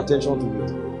must pay attention to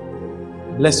it.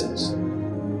 Blessings,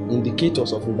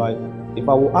 indicators of revival. If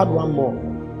I will add one more,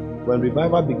 when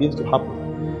revival begins to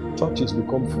happen, churches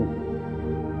become full.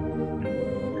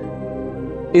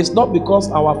 It's not because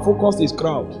our focus is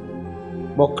crowd,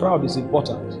 but crowd is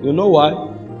important. You know why?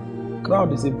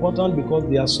 Crowd is important because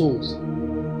they are souls.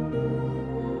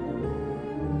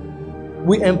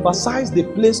 We emphasize the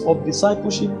place of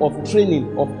discipleship, of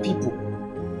training of people,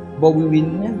 but we will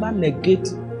never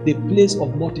negate the place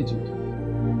of multitude,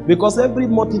 because every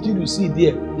multitude you see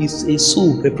there is a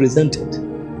soul represented.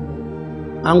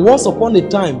 And once upon a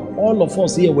time, all of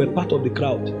us here were part of the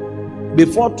crowd.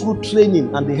 Before, through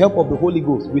training and the help of the Holy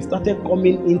Ghost, we started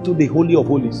coming into the Holy of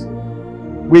Holies.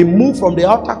 We moved from the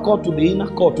outer court to the inner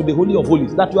court to the Holy of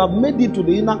Holies. That you have made it to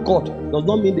the inner court does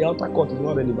not mean the outer court is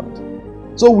not relevant.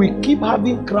 So we keep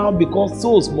having crowd because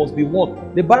souls must be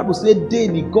won. The Bible said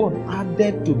daily God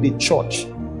added to the church.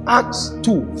 Acts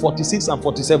 2:46 and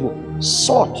 47.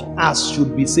 Such as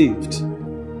should be saved.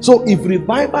 So if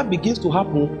revival begins to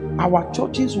happen, our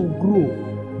churches will grow,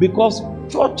 because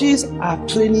churches are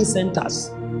training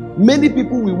centers. Many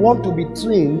people will want to be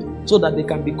trained so that they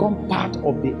can become part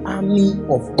of the army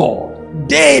of God.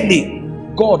 Daily,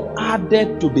 God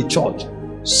added to the church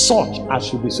such as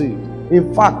should be saved.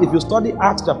 In fact, if you study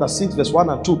Acts chapter 6 verse 1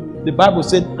 and 2, the Bible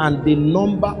said, and the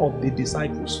number of the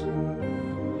disciples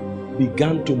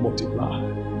began to multiply.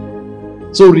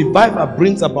 So revival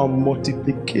brings about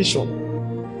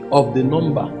multiplication of the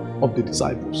number of the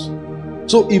disciples.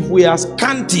 So if we are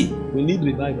scanty, we need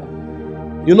revival.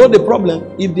 You know the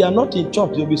problem? If they are not in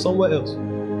church, they'll be somewhere else.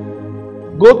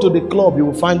 Go to the club, you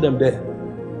will find them there.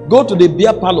 Go to the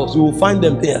beer parlors, you will find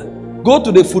them there. Go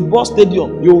to the football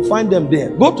stadium, you will find them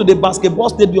there. Go to the basketball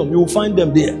stadium, you will find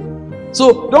them there.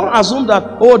 So don't assume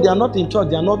that, oh, they are not in church,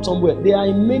 they are not somewhere. They are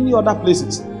in many other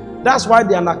places. That's why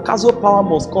the anakazo power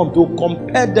must come to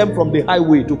compel them from the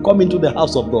highway to come into the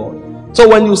house of God. So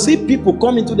when you see people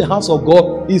come into the house of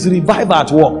God, it's revival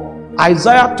at work.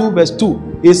 Isaiah 2 verse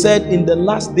 2, he said, in the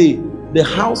last day, the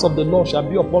house of the Lord shall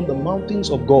be upon the mountains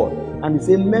of God. And he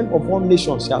said, men of all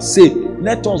nations shall say,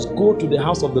 let us go to the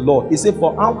house of the Lord. He said,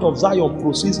 for out of Zion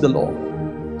proceeds the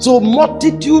Lord. So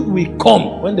multitude will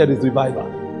come when there is revival.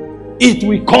 It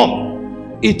will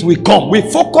come. It will come. We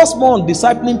focus more on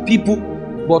discipling people,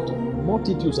 but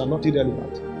multitudes are not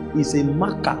irrelevant. It's a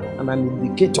marker and an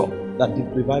indicator that the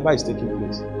revival is taking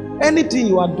place. Anything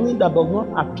you are doing that does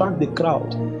not attract the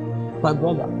crowd, my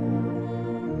brother,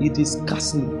 it is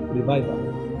casting revival.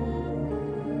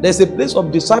 There's a place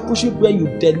of discipleship where you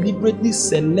deliberately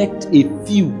select a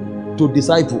few to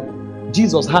disciple.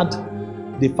 Jesus had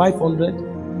the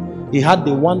 500, he had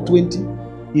the 120,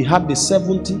 he had the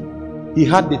 70, he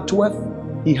had the 12,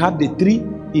 he had the 3,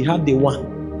 he had the 1.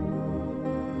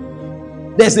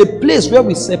 There's a place where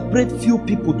we separate few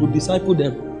people to disciple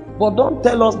them. But don't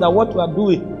tell us that what you are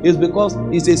doing is because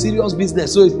it's a serious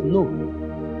business. So no.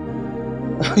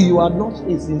 You are not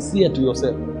sincere to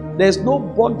yourself. There's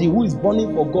nobody who is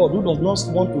burning for God who does not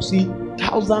want to see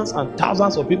thousands and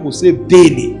thousands of people saved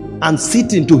daily and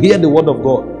sitting to hear the word of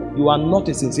God. You are not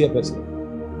a sincere person.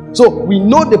 So we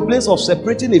know the place of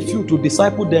separating a few to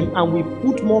disciple them, and we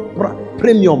put more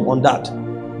premium on that.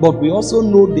 But we also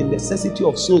know the necessity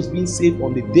of souls being saved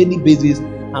on a daily basis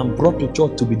and brought to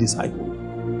church to be discipled.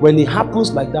 When it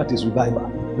happens like that, is revival.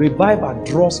 Revival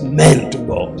draws men to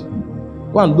God.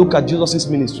 Go and look at Jesus'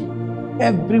 ministry. And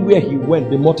everywhere he went,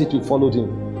 the multitude followed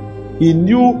him. He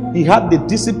knew he had the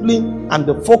discipline and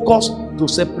the focus to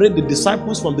separate the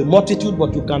disciples from the multitude,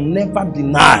 but you can never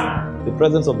deny the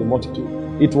presence of the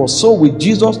multitude. It was so with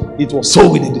Jesus, it was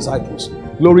so with the disciples.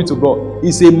 Glory to God.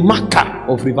 It's a marker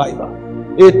of revival.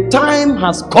 A time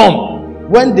has come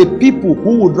when the people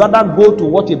who would rather go to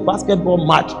watch a basketball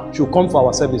match should come for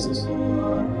our services.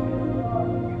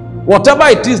 Whatever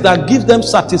it is that gives them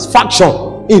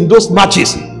satisfaction in those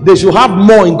matches, they should have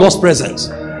more in God's presence.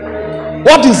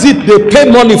 What is it they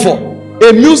pay money for?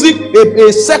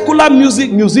 A secular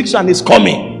musician is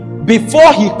coming.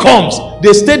 Before he comes,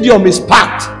 the stadium is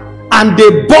packed and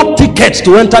they bought tickets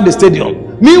to enter the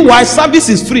stadium. Meanwhile, service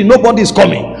is free, nobody is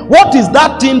coming. What is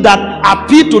that thing that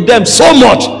appealed to them so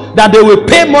much that they will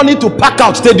pay money to pack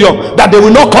out stadium that they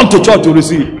will not come to church to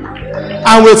receive?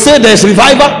 And will say there's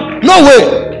revival? No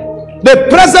way. The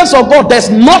presence of God, there's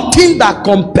nothing that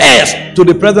compares to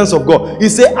the presence of God. He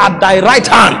said, at thy right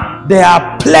hand there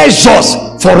are pleasures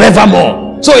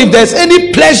forevermore. So if there's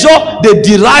any pleasure they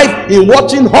derive in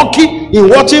watching hockey, in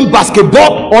watching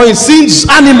basketball, or in seeing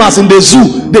animals in the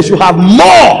zoo, they should have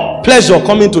more pleasure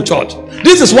coming to church.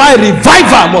 This is why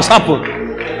revival must happen.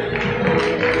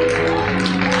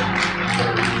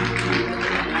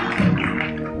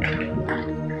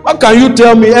 How can you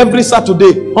tell me every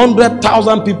Saturday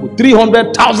 100,000 people,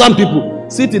 300,000 people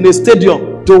sit in a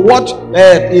stadium to watch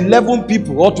 11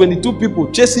 people or 22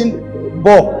 people chasing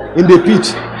ball in the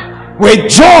pitch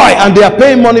with joy, and they are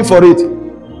paying money for it?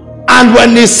 And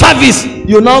when the service,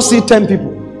 you now see 10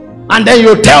 people, and then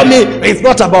you tell me it's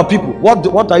not about people.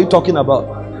 What are you talking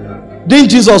about? Didn't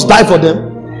Jesus die for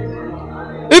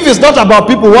them? If it's not about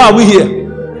people, why are we here?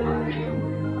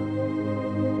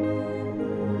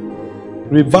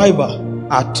 Revival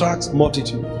attracts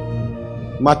multitude.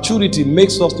 Maturity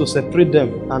makes us to separate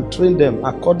them and train them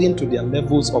according to their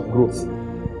levels of growth.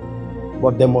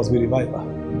 But there must be revival.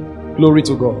 Glory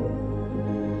to God.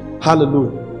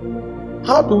 Hallelujah.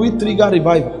 How do we trigger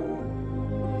revival?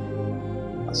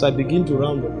 As I begin to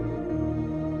round up,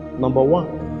 number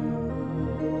one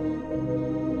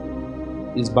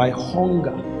is by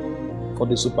hunger for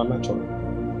the supernatural.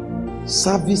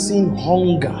 Servicing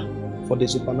hunger for the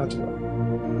supernatural.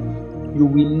 You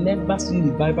will never see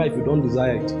revival if you don't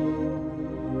desire it.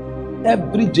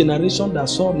 Every generation that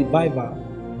saw revival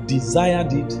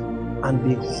desired it and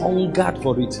they hungered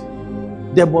for it.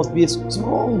 There must be a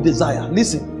strong desire.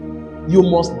 Listen, you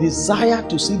must desire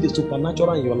to see the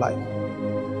supernatural in your life.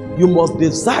 You must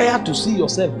desire to see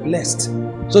yourself blessed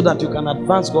so that you can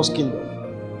advance God's kingdom.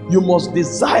 You must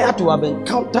desire to have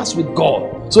encounters with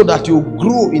God so that you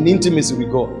grow in intimacy with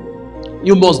God.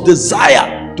 You must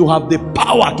desire to have the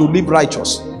power to live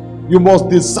righteous. You must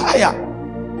desire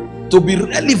to be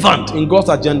relevant in God's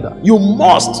agenda. You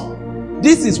must.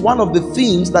 This is one of the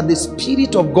things that the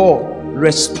Spirit of God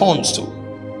responds to.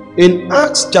 In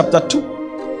Acts chapter 2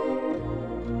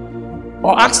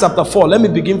 or Acts chapter 4, let me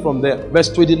begin from there, verse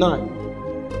 29.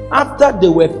 After they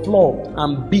were flogged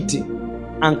and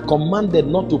beaten and commanded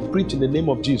not to preach in the name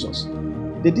of Jesus,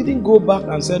 they didn't go back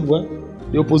and said, well,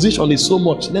 the opposition is so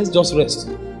much, let's just rest.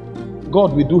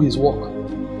 God will do his work.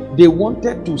 They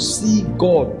wanted to see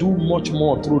God do much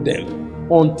more through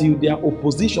them until their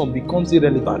opposition becomes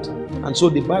irrelevant. And so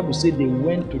the Bible said they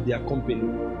went to their company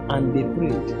and they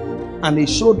prayed. And it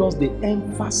showed us the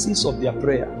emphasis of their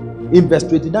prayer. In verse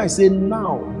 29, it said,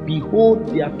 now behold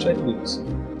their threatenings.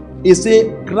 It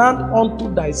said, grant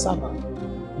unto thy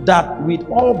servant that with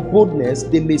all boldness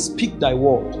they may speak thy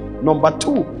word. Number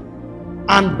 2,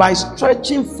 and by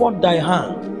stretching forth thy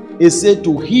hand, it said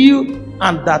to heal,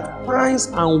 and that signs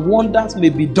and wonders may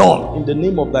be done in the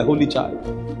name of thy holy child.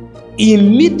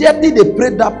 Immediately they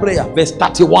prayed that prayer. Verse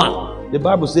 31, the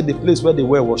Bible said the place where they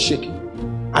were was shaking,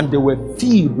 and they were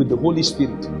filled with the Holy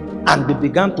Spirit, and they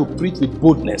began to preach with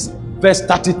boldness. Verse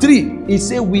 33, it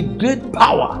said with great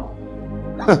power,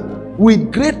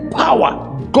 with great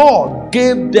power, God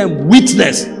gave them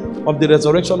witness of the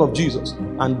resurrection of Jesus,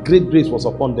 and great grace was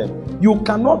upon them. You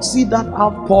cannot see that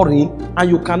outpouring and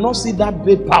you cannot see that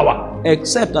great power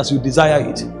except as you desire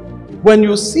it. When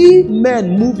you see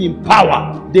men move in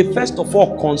power, they first of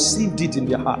all conceived it in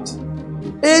their heart.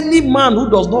 Any man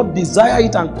who does not desire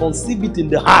it and conceive it in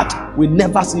the heart will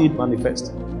never see it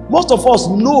manifest. Most of us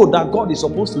know that God is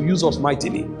supposed to use us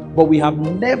mightily, but we have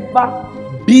never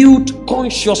built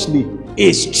consciously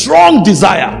a strong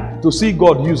desire to see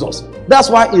God use us. That's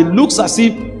why it looks as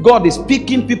if God is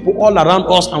picking people all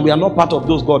around us and we are not part of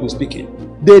those God is picking.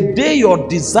 The day your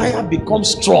desire becomes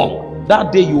strong,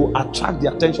 that day you attract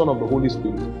the attention of the Holy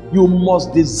Spirit. You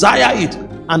must desire it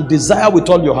and desire with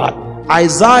all your heart.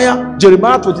 Isaiah,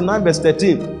 Jeremiah 29 verse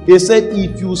 13, he said,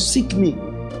 if you seek me,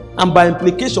 and by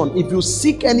implication, if you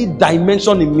seek any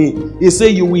dimension in me, he said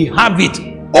you will have it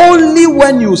only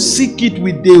when you seek it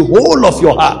with the whole of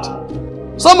your heart.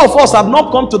 Some of us have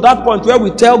not come to that point where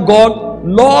we tell God,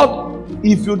 Lord,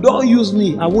 if you don't use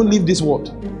me, I won't leave this world.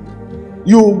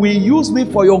 You will use me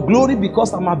for your glory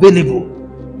because I'm available.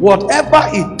 Whatever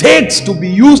it takes to be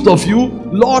used of you,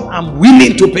 Lord, I'm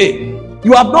willing to pay.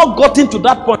 You have not gotten to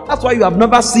that point. That's why you have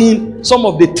never seen some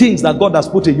of the things that God has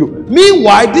put in you.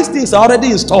 Meanwhile, these things are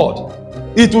already installed.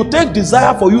 It will take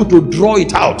desire for you to draw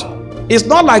it out. It's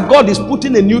not like God is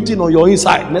putting a new thing on your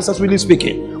inside, necessarily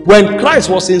speaking. When Christ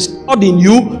was installed in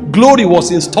you, glory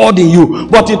was installed in you.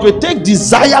 But it will take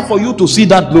desire for you to see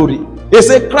that glory. They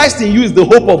say Christ in you is the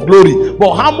hope of glory.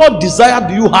 But how much desire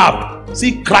do you have?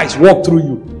 See Christ walk through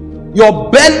you. Your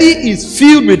belly is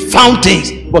filled with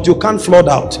fountains, but you can't flood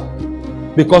out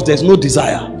because there's no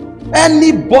desire.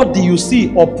 Anybody you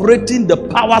see operating the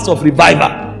powers of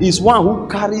revival is one who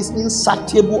carries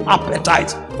insatiable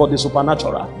appetite for the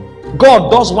supernatural.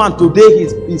 God does one today,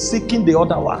 he's seeking the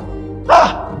other one.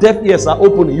 Deaf ears are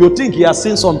opening. You think he has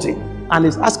seen something and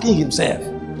is asking himself,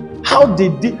 how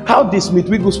did Smith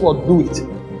Wigglesworth do it?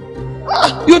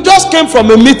 You just came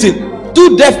from a meeting.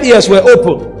 2 deaf ears were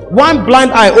open, 1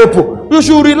 blind eye open. You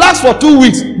should relax for 2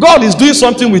 weeks. God is doing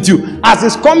something with you. As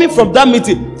he's coming from that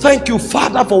meeting, thank you,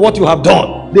 Father, for what you have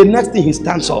done. The next thing he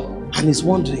stands up and is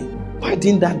wondering, why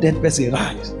didn't that dead person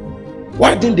rise?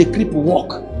 Why didn't the cripple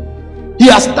walk? He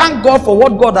has thanked God for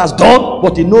what God has done,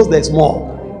 but he knows there's more.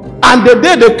 And the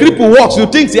day the cripple walks, you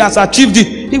think he has achieved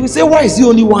it. He will say, why is he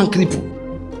only 1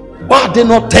 cripple? Why are they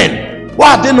not 10?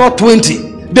 Why are they not 20?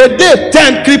 The day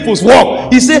 10 cripples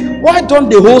walk, he said, why don't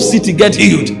the whole city get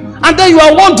healed? And then you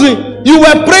are wondering, you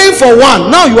were praying for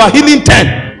 1, now you are healing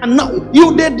 10. And now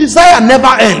the desire never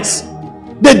ends.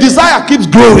 The desire keeps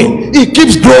growing. It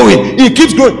keeps growing. It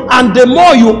keeps growing. And the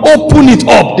more you open it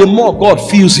up, the more God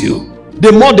fills you.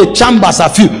 The more the chambers are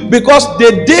filled. Because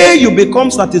the day you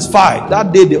become satisfied,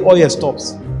 that day the oil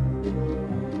stops.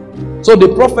 So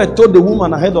the prophet told the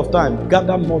woman ahead of time,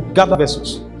 gather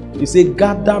vessels. He said,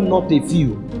 gather not a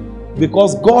few.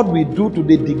 Because God will do to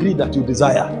the degree that you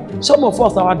desire. Some of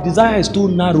us, our desire is too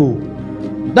narrow.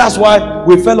 That's why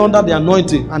we fell under the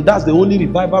anointing. And that's the only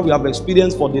revival we have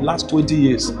experienced for the last 20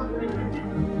 years.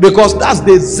 Because that's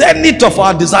the zenith of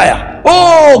our desire.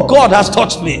 Oh, God has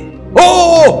touched me.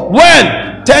 Oh,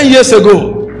 when? 10 years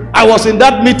ago, I was in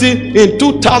that meeting in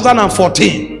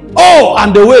 2014. Oh,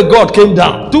 and the way God came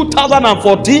down.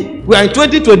 2014, we are in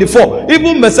 2024.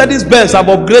 Even Mercedes-Benz have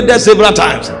upgraded several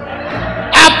times.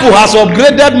 Apple has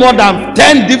upgraded more than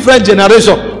 10 different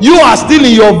generations. You are still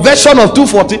in your version of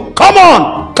 240. Come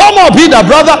on. Come up, Peter,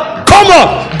 brother. Come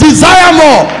on. Desire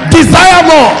more. Desire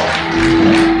more.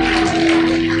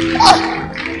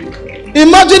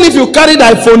 Imagine if you carried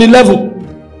iPhone 11.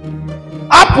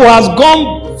 Apple has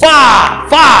gone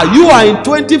far. You are in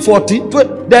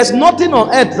 2014. There's nothing on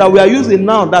earth that we are using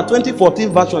now that 2014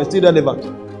 version is still relevant.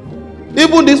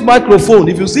 Even this microphone,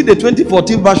 if you see the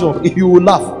 2014 version, you will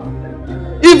laugh.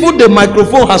 Even the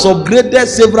microphone has upgraded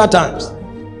several times.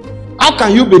 How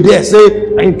can you be there, say,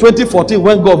 in 2014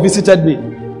 when God visited me?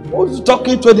 What are you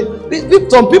talking 20?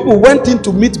 Some people went in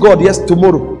to meet God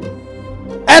tomorrow.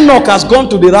 Enoch has gone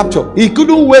to the rapture. He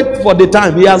couldn't wait for the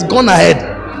time. He has gone ahead.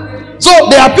 So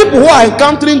there are people who are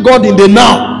encountering God in the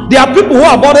now. There are people who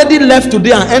have already left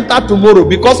today and entered tomorrow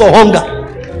because of hunger.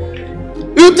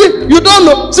 You think you don't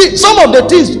know? See, some of the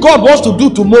things God wants to do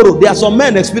tomorrow, there are some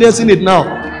men experiencing it now.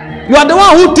 You are the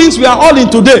one who thinks we are all in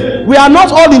today. We are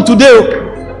not all in today.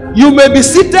 You may be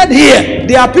seated here.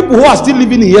 There are people who are still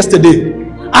living in yesterday.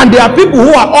 And there are people who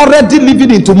are already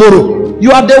living in tomorrow.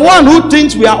 You are the one who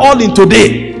thinks we are all in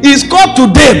today. It's called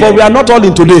today, but we are not all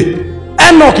in today.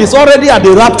 Enoch is already at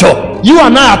the rapture. You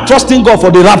and I are trusting God for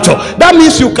the rapture. That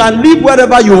means you can live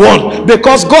wherever you want,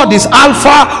 because God is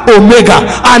Alpha, Omega,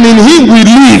 and in Him we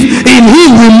live, in Him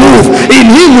we move, in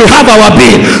Him we have our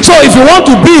being. So if you want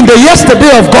to be in the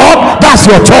yesterday of God, that's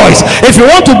your choice. If you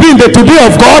want to be in the today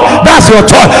of God, that's your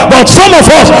choice. But some of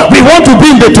us, we want to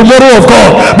be in the tomorrow of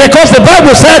God, because the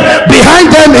Bible said behind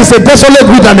them is a desolate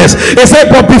wilderness. It said,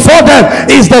 but before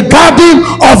them is the garden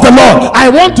of the Lord. I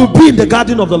want to be in the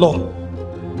garden of the Lord.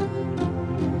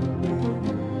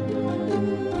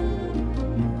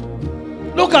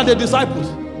 Look at the disciples.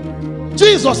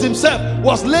 Jesus himself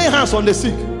was laying hands on the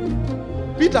sick.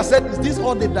 Peter said, is this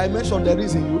all the dimension there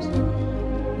is in you?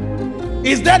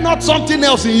 Is there not something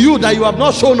else in you that you have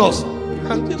not shown us?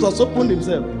 And Jesus opened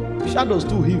himself. Shadows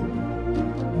too healed.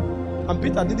 And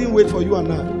Peter didn't wait for you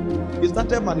and I. he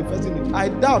started manifesting it. I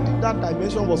doubt if that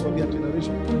dimension was for their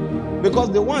generation.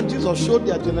 Because the one Jesus showed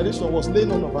their generation was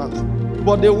laying on of hands.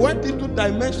 But they went into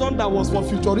dimension that was for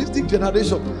futuristic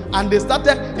generation. And they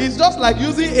started, it's just like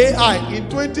using AI in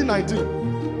 2019.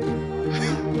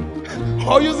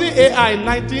 Or using AI in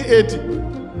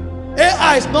 1980.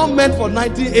 AI is not meant for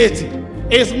 1980.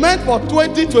 It's meant for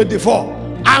 2024.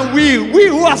 And we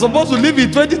who are supposed to live in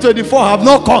 2024 have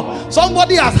not come.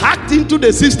 Somebody has hacked into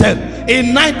the system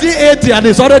in 1980 and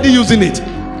is already using it.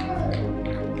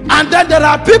 And then there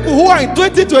are people who are in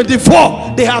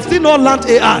 2024, they have still not learned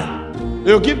AI.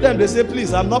 You give them, they say,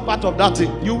 please, I'm not part of that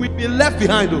thing. You will be left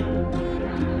behind.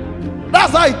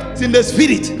 That's how it's in the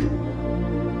spirit.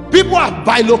 People are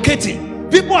bilocating.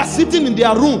 People are sitting in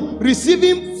their room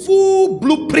receiving full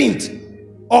blueprint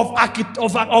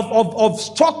of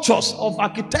structures, of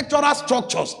architectural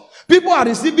structures. People are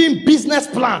receiving business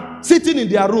plan sitting in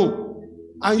their room.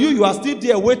 And you are still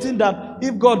there waiting that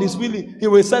if God is willing, he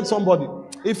will send somebody.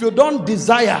 If you don't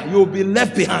desire, you will be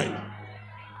left behind.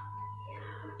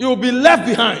 You will be left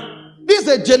behind. This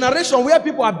is a generation where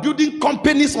people are building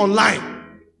companies online.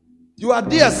 You are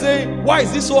there saying, why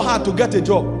is it so hard to get a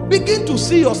job? Begin to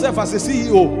see yourself as a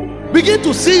CEO. Begin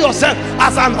to see yourself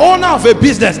as an owner of a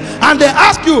business. And they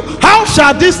ask you, how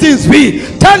shall these things be?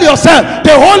 Tell yourself,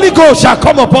 the Holy Ghost shall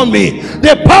come upon me.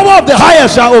 The power of the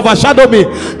highest shall overshadow me.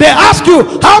 They ask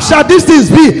you, how shall these things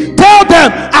be? Tell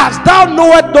them, as thou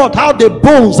knowest not how the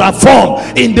bones are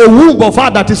formed in the womb of her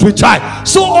that is with child,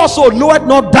 so also knowest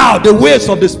not thou the ways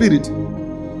of the Spirit.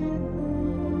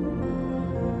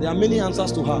 There are many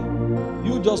answers to her.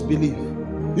 You just believe.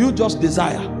 You just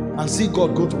desire and see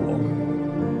God go to work.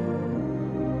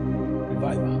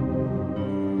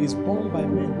 Is born by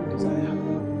men who desire.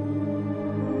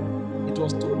 It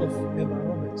was told of Evan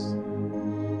Roberts.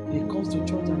 He comes to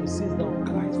church and he sits down and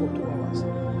cries for 2 hours.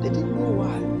 They didn't know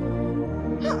why.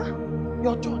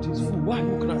 Your church is full. Why are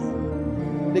you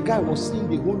crying? The guy was seeing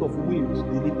the whole of Wales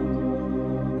delivered.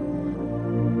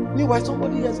 Meanwhile,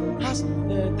 somebody else has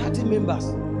 30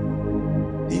 members.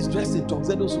 He's dressed in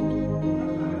tuxedo suit.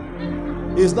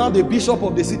 He's now the bishop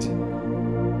of the city.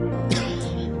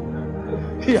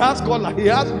 He has collar, he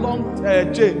has long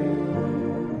chain.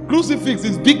 Crucifix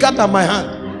is bigger than my hand.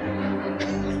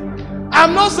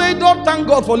 I'm not saying don't thank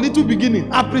God for little beginning.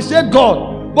 Appreciate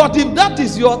God. But if that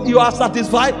is you are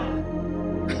satisfied.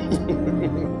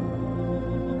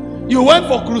 You went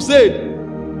for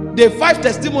crusade. The 5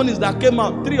 testimonies that came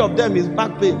out, 3 of them is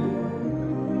back pain.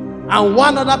 And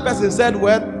one other person said,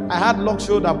 well, I had long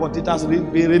shoulder, but it has been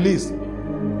released.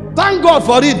 Thank God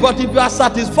for it. But if you are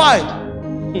satisfied,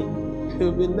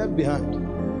 you'll be left behind.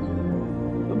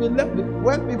 You'll be left behind.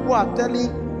 When people are telling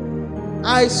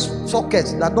eye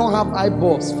sockets that don't have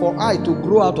eyeballs for eye to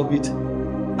grow out of it,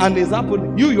 and it's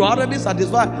happening, you are already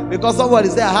satisfied because somebody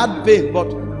say I had pain, but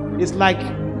it's like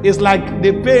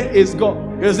the pain is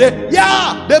gone. You say,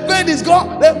 yeah, the pain is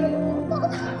gone.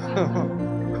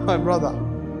 My brother,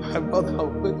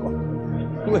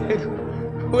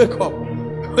 wake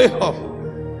up.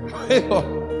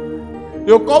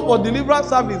 You come for deliverance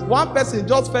service, one person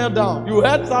just fell down. You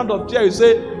heard sound of chair, you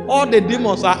say, all the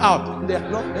demons are out. They are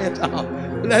not yet out.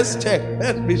 Let's check.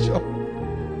 Let's be sure.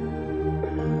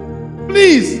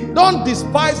 Please, don't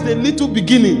despise the little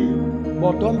beginning,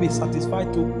 but don't be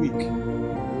satisfied too quick.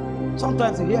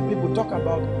 Sometimes you hear people talk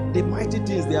about the mighty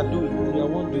things they are doing, and you are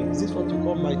wondering, is this what you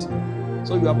call mighty?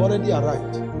 So you have already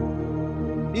arrived.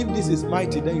 If this is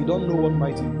mighty, then you don't know what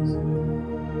mighty is.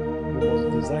 You must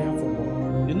desire for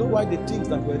more. You know why the things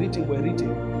that were written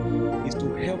is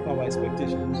to help our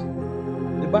expectations.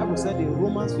 The Bible said in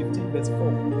Romans 15 verse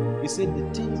 4, it said the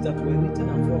things that were written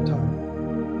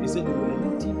aforetime, it said they were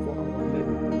written for our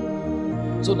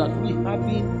learning, so that we,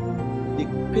 having the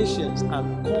patience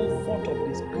and comfort of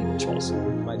the scriptures,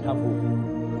 might have hope.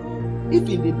 If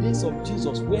in the days of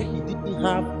Jesus, where he didn't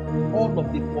have all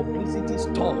of the publicity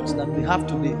stunts that we have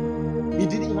today, he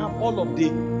didn't have all of the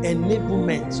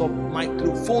enablements of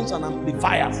microphones and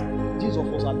amplifiers, Jesus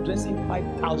was addressing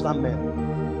 5,000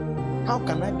 men. How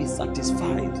can I be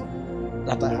satisfied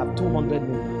that I have 200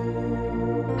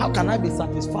 men? How can I be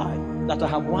satisfied that I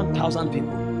have 1,000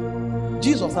 people?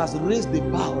 Jesus has raised the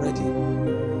bar already.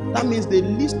 That means the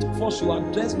least of us should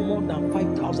address more than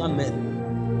 5,000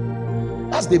 men.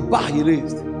 That's the bar he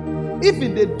raised. If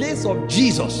in the days of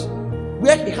Jesus,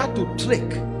 where he had to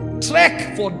trek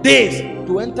for days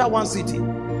to enter one city,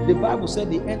 the Bible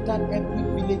said he entered every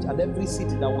village and every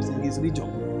city that was in his region.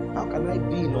 How can I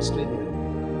be in Australia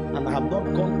and I have not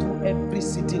gone to every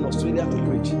city in Australia to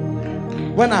preach?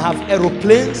 When I have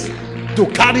aeroplanes to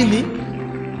carry me,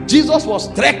 Jesus was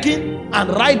trekking and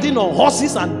riding on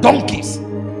horses and donkeys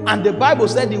And the Bible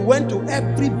said he went to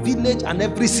every village and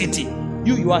every city.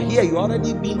 You are here, you are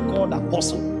already being called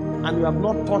apostle, and you have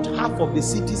not taught half of the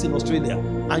cities in Australia,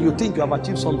 and you think you have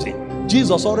achieved something.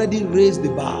 Jesus already raised the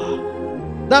bar.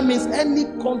 That means any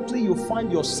country you find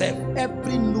yourself,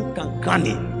 every nook and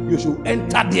cranny, you should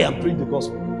enter there and preach the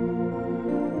gospel.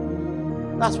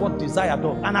 That's what desire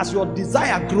does. And as your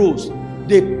desire grows,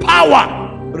 the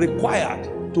power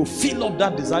required to fill up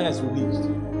that desire is released.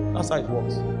 That's how it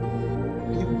works.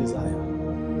 Build desire.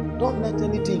 Don't let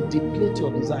anything deplete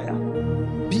your desire.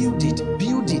 Build it,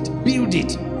 build it, build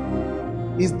it.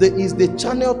 Is the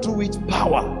channel through which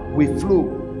power will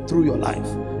flow through your life.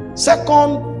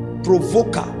 Second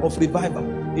provoker of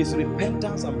revival is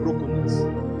repentance and brokenness.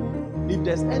 If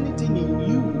there's anything in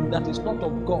you that is not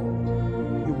of God,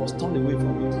 you must turn away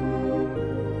from it.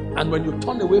 And when you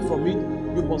turn away from it,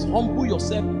 you must humble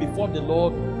yourself before the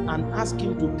Lord and ask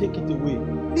him to take it away.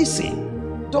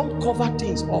 Listen, don't cover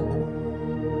things up.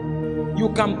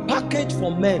 You can package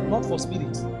for men, not for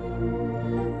spirits.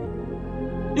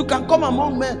 You can come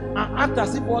among men and act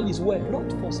as if all is well,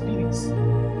 not for spirits.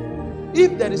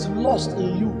 If there is lust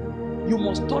in you, you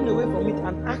must turn away from it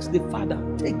and ask the Father,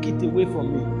 take it away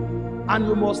from me. And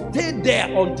you must stay there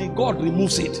until God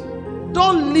removes it.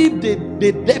 Don't leave the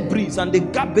debris and the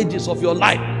garbages of your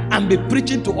life and be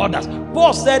preaching to others.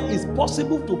 Paul said it's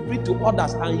possible to preach to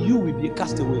others and you will be a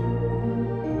castaway.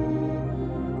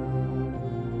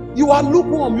 You are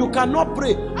lukewarm, you cannot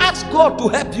pray. Ask God to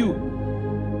help you.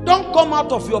 Don't come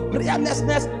out of your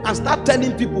prayerlessness and start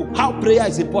telling people how prayer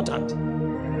is important.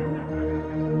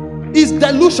 It's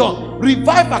delusion.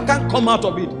 Revival can't come out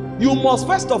of it. You must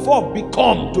first of all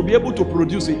become to be able to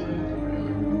produce it.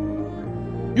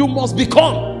 You must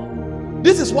become.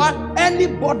 This is why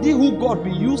anybody who God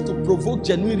will use to provoke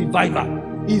genuine revival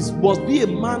must be a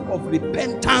man of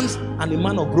repentance and a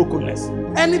man of brokenness.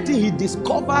 Anything he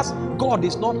discovers God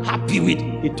is not happy with,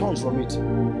 he turns from it.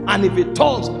 And if he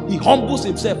turns, he humbles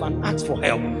himself and asks for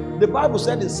help. The Bible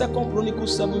said in 2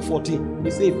 Chronicles 7:14,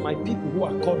 he said, if my people who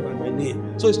are called by my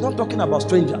name. So it's not talking about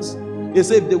strangers. He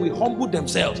said, if they will humble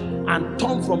themselves and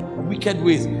turn from wicked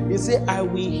ways, he said, I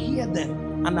will hear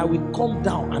them and I will come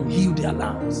down and heal their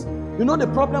lands. You know the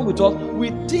problem with us?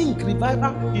 We think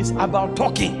revival is about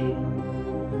talking.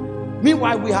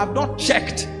 Meanwhile, we have not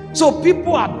checked. So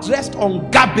people are dressed on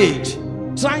garbage,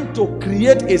 trying to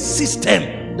create a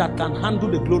system that can handle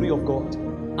the glory of God.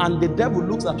 And the devil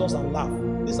looks at us and laughs.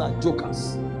 These are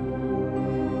jokers.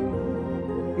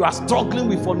 You are struggling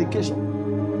with fornication,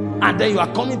 and then you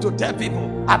are coming to tell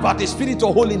people about the spirit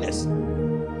of holiness.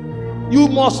 You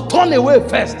must turn away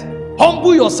first,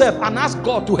 humble yourself and ask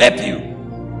God to help you.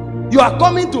 You are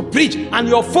coming to preach and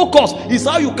your focus is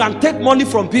how you can take money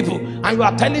from people, and you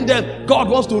are telling them God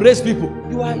wants to raise people.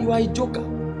 You are a joker.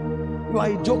 You are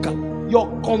a joker. Your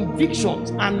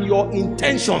convictions and your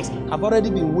intentions have already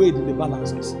been weighed in the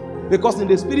balances. Because in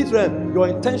the spirit realm, your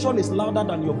intention is louder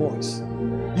than your voice.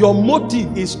 Your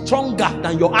motive is stronger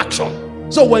than your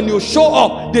action. So when you show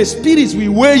up, the spirits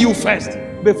will weigh you first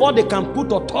before they can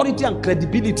put authority and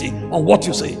credibility on what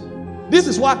you say. This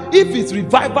is why if it's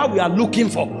revival we are looking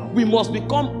for, we must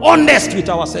become honest with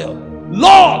ourselves.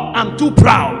 Lord, I'm too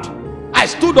proud. I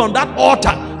stood on that altar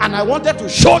and I wanted to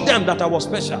show them that I was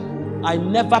special. I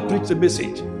never preached a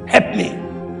message. Help me.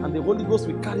 And the Holy Ghost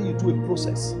will carry you through a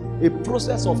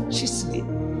process of chiseling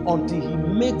until he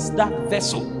makes that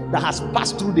vessel that has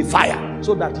passed through the fire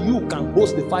so that you can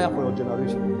host the fire for your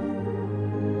generation.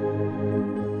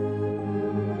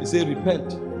 He said,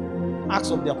 repent. Acts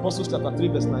of the Apostles chapter 3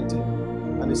 verse 19.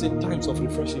 And he said, times of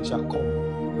refreshing shall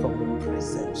come from the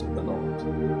presence of the Lord.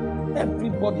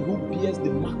 Everybody who bears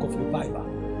the mark of revival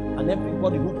and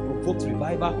everybody who provokes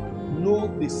revival know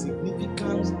the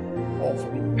significance of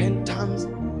repentance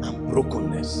and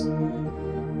brokenness.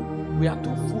 We are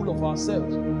too full of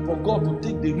ourselves for God to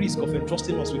take the risk of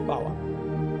entrusting us with power.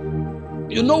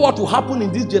 You know what will happen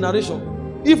in this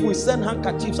generation if we send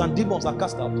handkerchiefs and demons are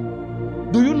cast out?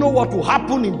 Do you know what will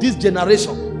happen in this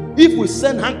generation if we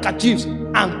send handkerchiefs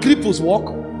and cripples walk?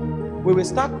 We will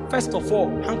start first of all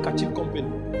handkerchief company,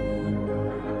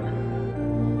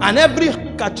 and every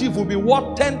handkerchief will be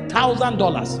worth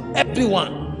 $10,000.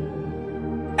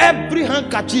 Every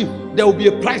handkerchief there will be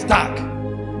a price tag,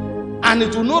 and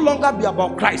it will no longer be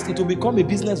about Christ. It will become a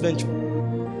business venture.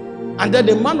 And then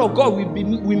the man of God will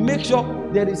make sure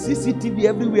there is CCTV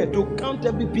everywhere to count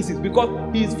every pieces, because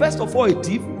he is first of all a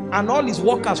thief and all his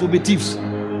workers will be thieves.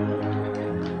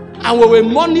 And we will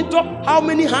monitor how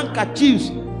many handkerchiefs.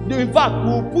 In fact,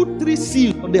 we will put 3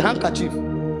 seals on the handkerchief.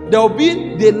 There will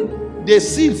be the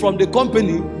seal from the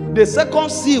company, the second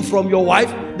seal from your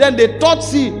wife, then the third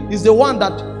seal is the one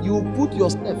that you put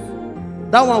yourself.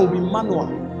 That one will be manual,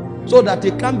 so that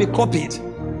it can be copied.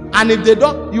 And if they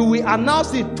don't, you will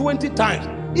announce it 20 times.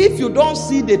 If you don't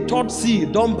see the third seal,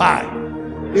 don't buy.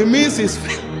 It means it's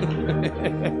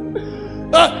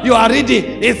you are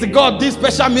reading, it's God did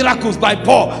special miracles by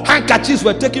Paul. Handkerchiefs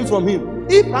were taken from him.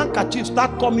 If handkerchiefs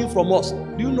start coming from us,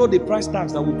 do you know the price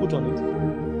tags that we put on it?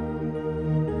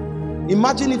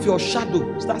 Imagine if your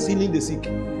shadow starts healing the sick.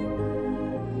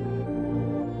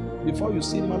 Before you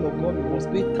see man of God, you must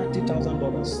pay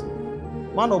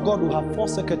 $30,000. Man of God will have 4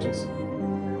 secretaries.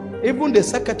 Even the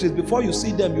secretaries, before you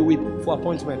see them, you wait for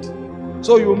appointment.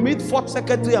 So you meet 4th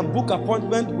secretary and book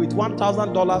appointment with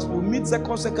 $1,000. You meet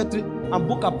 2nd secretary and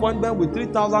book appointment with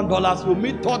 $3,000. You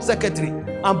meet 3rd secretary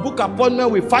and book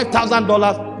appointment with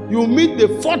 $5,000. You meet the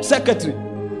 4th secretary.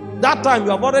 That time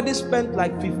you have already spent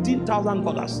like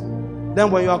 $15,000.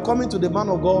 Then when you are coming to the man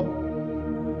of God,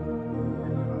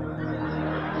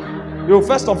 you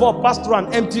first of all pass through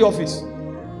an empty office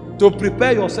to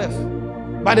prepare yourself.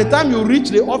 By the time you reach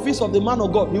the office of the man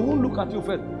of God, he won't look at you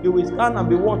first. He will stand and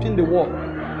be watching the wall.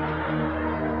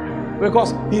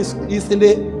 Because he's in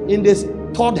this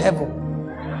 3rd heaven.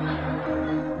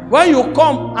 When you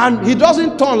come and he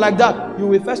doesn't turn like that, you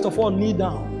will first of all kneel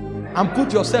down and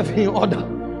put yourself in order.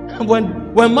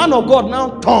 When man of God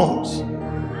now turns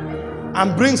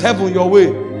and brings heaven your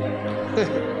way,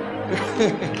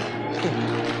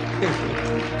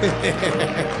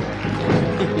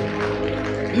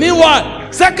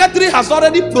 meanwhile, secretary has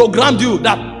already programmed you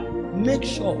that make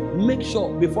sure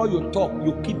before you talk,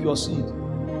 you keep your seat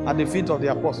at the feet of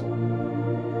the apostle.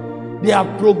 They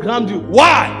have programmed you.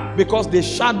 Why? Because the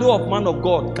shadow of man of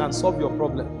God can solve your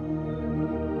problem.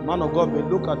 The man of God will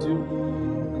look at you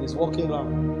and he's walking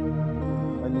around,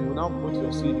 and you now put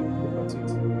your seat, you look at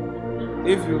it.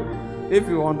 If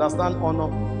you understand honor,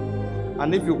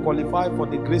 and if you qualify for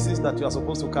the graces that you are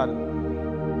supposed to carry,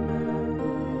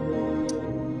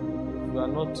 you are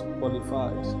not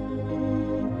qualified.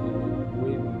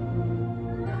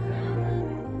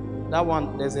 That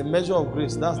one, there's a measure of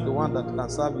grace. That's the one that can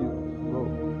serve you. No.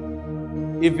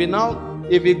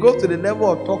 If you go to the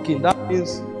level of talking, that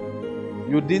means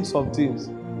you did some things.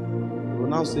 You will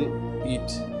now say,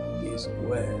 it is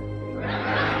well.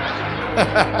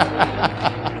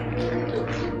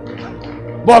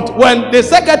 But when the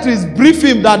secretaries brief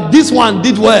him that this one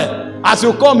did well, as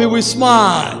you come, he will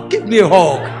smile, give me a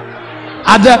hug.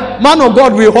 And the man of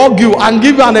God will hug you and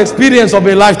give you an experience of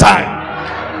a lifetime.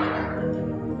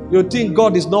 You think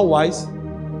God is not wise?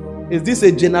 Is this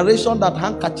a generation that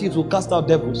handkerchiefs will cast out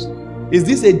devils? Is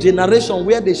this a generation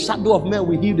where the shadow of men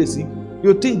will heal the sick?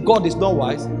 You think God is not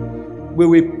wise? We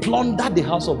will plunder the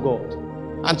house of God.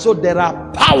 And so there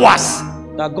are powers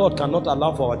that God cannot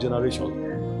allow for our generation.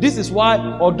 This is why,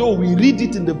 although we read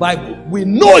it in the Bible, we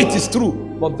know it is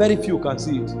true, but very few can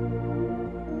see it.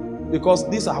 Because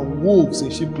these are wolves in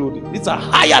sheep clothing. These are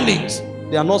hirelings.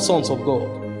 They are not sons of God.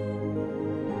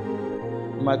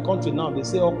 In my country now, they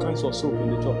say all kinds of soap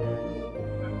in the church.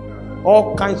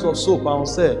 All kinds of soap are on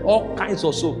sale. All kinds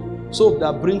of soap. Soap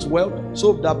that brings wealth.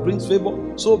 Soap that brings favor.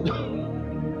 Soap.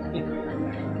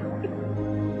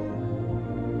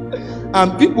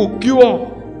 And people queue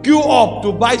up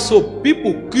to buy soap.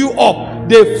 People queue up.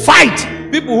 They fight.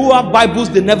 People who have Bibles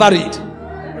they never read.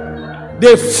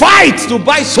 They fight to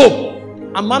buy soap.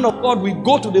 A man of God will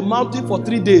go to the mountain for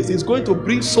 3 days. He's going to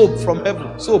bring soap from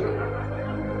heaven. Soap.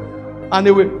 And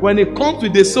when he comes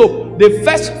with the soap, the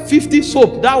first 50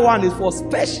 soap, that one is for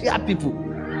special people.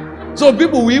 So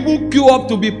people will even queue up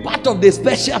to be part of the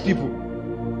special people.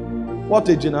 What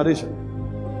a generation.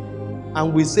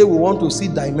 And we say we want to see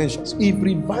dimensions. If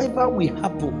revival will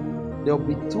happen, there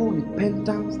will be true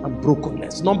repentance and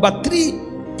brokenness. Number 3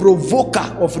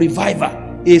 provoker of revival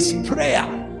is prayer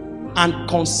and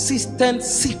consistent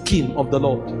seeking of the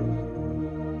Lord.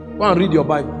 Go and read your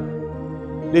Bible.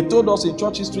 They told us in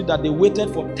church history that they waited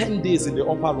for 10 days in the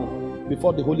upper room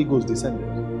before the Holy Ghost descended.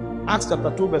 Acts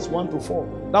chapter 2 verse 1 to 4.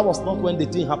 That was not when the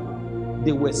thing happened.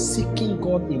 They were seeking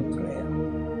God in prayer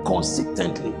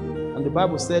consistently. And the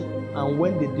Bible said, and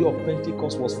when the day of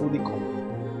Pentecost was fully come,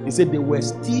 he said they were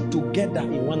still together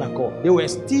in one accord. They were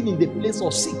still in the place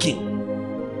of seeking.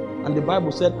 And the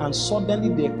Bible said, and suddenly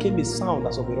there came a sound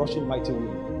as of a rushing mighty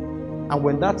wind. And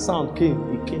when that sound came,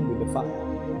 it came with the fire.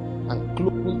 And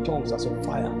cloven tongues as of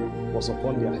fire was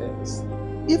upon their heads.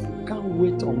 If we can't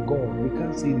wait on God, we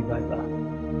can't see revival.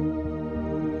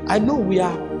 I know we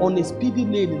are on a speedy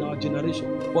lane in our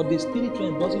generation, but the spirit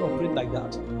realm doesn't operate like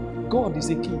that. God is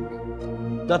a king.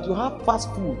 That you have fast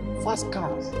food, fast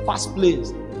cars, fast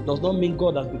planes does not mean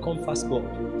God has become fast God.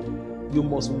 you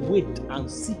must wait and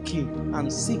seek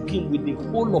him with the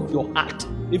whole of your heart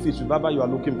if it's revival you are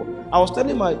looking for. I was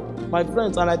telling my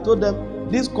friends, and I told them,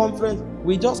 this conference,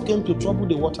 we just came to trouble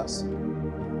the waters.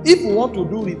 If we want to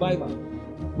do revival,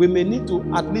 we may need to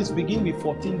at least begin with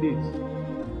 14 days,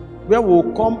 where we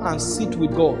will come and sit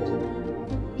with God,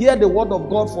 hear the word of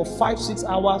God for 5-6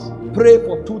 hours, pray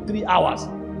for 2-3 hours,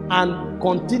 and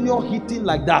continue hitting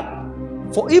like that.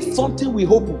 For if something we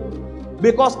hope,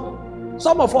 because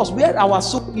some of us, where our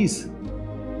soul is,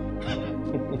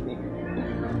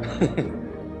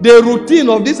 the routine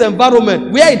of this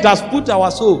environment, where it has put our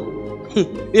soul,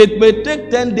 it may take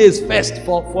 10 days first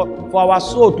for our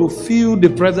soul to feel the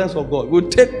presence of God. It will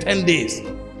take 10 days.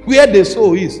 Where the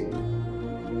soul is,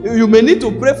 you may need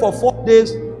to pray for 4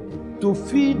 days to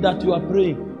feel that you are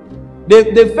praying.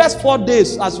 The first 4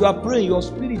 days, as you are praying, your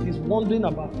spirit is wandering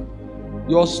about.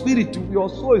 Your spirit, your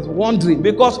soul is wandering,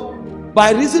 because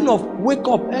by reason of wake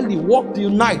up early, work till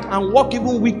night, and work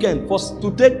even weekend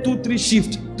to take 2-3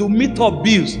 shifts to meet up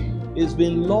bills, it's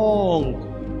been long.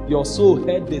 Your soul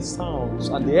heard the sounds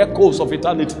and the echoes of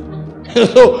eternity.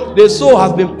 So the soul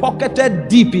has been pocketed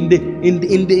deep in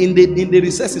the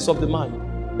recesses of the mind.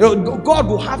 God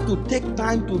will have to take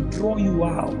time to draw you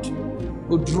out,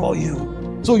 to draw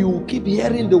you. So you will keep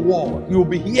hearing the word. You will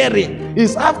be hearing.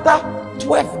 It's after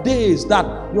 12 days that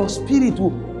your spirit will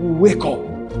wake up.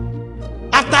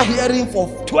 After hearing for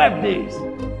 12 days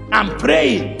and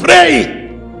praying.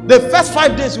 The first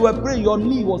 5 days you were praying, your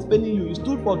knee was paining you. You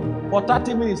stood for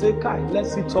 30 minutes, say, Kai,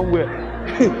 let's sit somewhere.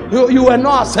 you were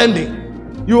not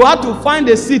ascending. You had to find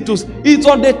a seat. It's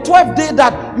on the 12th day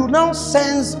that you now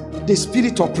sense the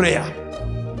spirit of prayer.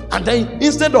 And then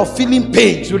instead of feeling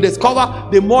pain, you discover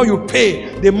the more you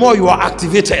pray, the more you are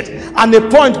activated. And the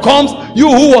point comes, you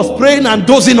who was praying and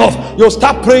dozing off, you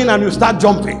start praying and you start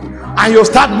jumping. And you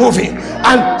start moving.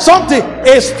 And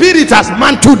a spirit has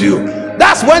mantled you.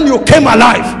 That's when you came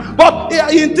alive. But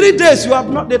in 3 days, you have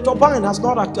not, the turbine has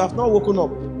not woken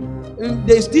up.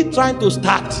 They're still trying to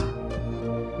start.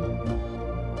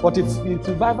 But if it's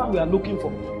revival we are looking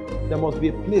for, there must be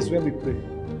a place where we pray.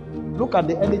 Look at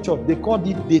the early church. They called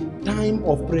it the time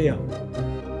of prayer.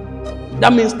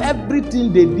 That means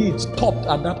everything they did stopped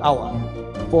at that hour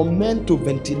for men to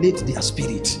ventilate their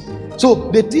spirit. So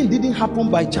the thing didn't happen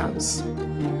by chance.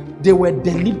 They were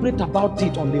deliberate about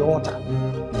it on the altar.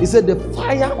 He said the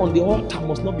fire on the altar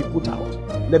must not be put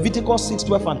out. Leviticus 6,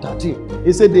 12 and 13.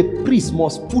 He said the priest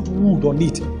must put wood on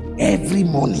it every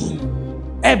morning.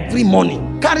 Every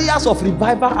morning. Carriers of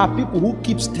revival are people who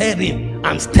keep stirring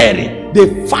and stirring.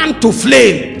 They fan to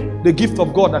flame the gift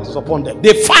of God that is upon them.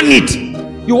 They fan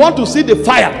it. You want to see the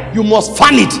fire, you must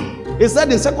fan it. He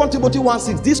said in 2 Timothy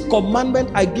 1:6, this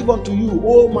commandment I give unto you,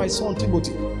 O my son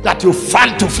Timothy, that you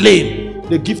fan to flame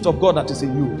the gift of God that is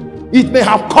in you. It may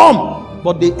have come,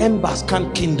 but the embers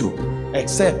can't kindle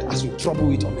except as you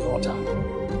trouble it on the altar.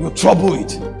 You trouble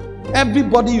it.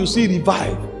 Everybody you see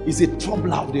revive is a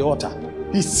troubler of the altar.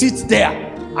 He sits there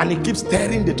and he keeps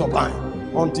stirring the turbine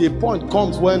until a point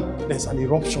comes when there's an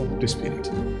eruption of the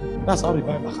spirit. That's how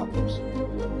revival happens.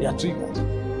 They are triggered.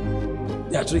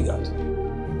 They are triggered.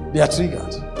 They are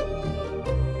triggered.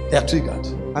 They are triggered.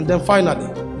 And then finally,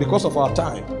 because of our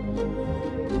time,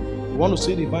 you want to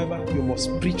see revival, you must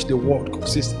preach the word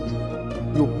consistently.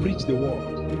 You preach the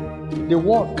word. The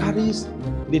word carries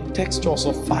the textures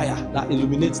of fire that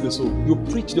illuminates the soul. You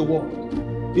preach the word.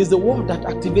 It's the word that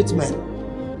activates men.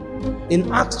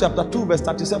 In Acts chapter 2 verse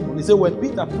 37, he said when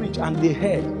Peter preached and they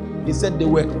heard, he said they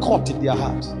were caught in their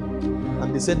hearts.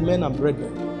 And they said, men and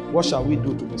brethren, what shall we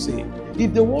do to be saved?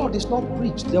 If the word is not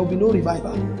preached, there will be no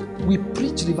revival. We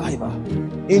preach revival.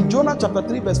 In Jonah chapter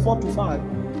 3 verse 4 to 5,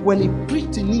 when he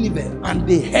preached in Nineveh and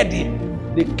they heard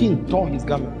him, the king tore his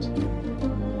garment.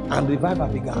 And revival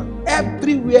began.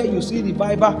 Everywhere you see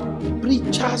revival,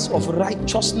 preachers of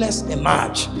righteousness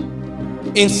emerge.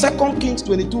 In 2 Kings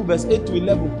 22 verse 8 to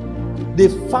 11, they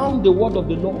found the word of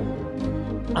the Lord.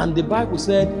 And the Bible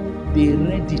said they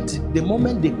read it. The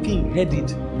moment the king heard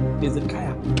it,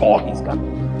 Hezekiah tore his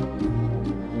garment.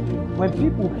 When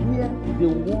people hear the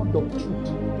word of truth,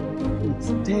 it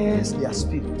stirs their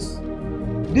spirits.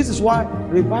 This is why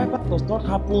revival does not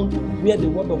happen where the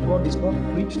word of God is not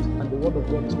preached and the word of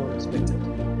God is not respected.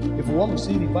 If we want to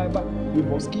see revival, we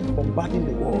must keep bombarding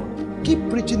the word. Keep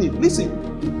preaching it.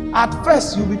 Listen, at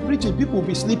first you'll be preaching, people will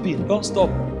be sleeping. Don't stop.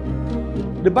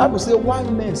 The Bible says while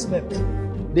men slept,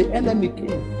 the enemy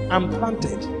came and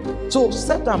planted. So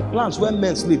Satan plants when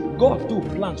men sleep. God too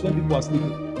plants when people are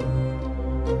sleeping.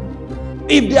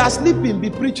 If they are sleeping, be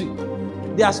preaching.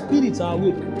 Their spirits are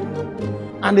awake.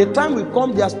 And the time will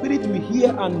come, their spirit will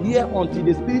hear and hear until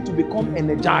the spirit will become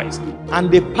energized. And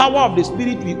the power of the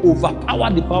spirit will overpower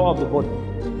the power of the body.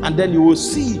 And then you will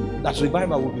see that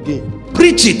revival will begin.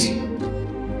 Preach it.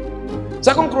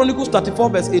 2 Chronicles 34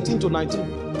 verse 18 to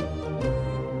 19.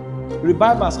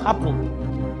 Revivals happen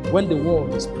when the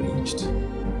word is preached.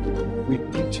 We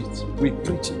preach it. We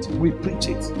preach it. We preach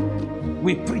it.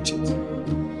 We preach it.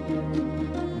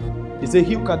 He said,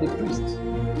 Hilkiah the priest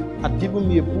had given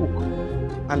me a book,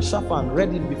 and Shaphan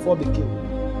read it before the king.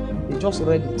 He just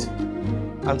read it.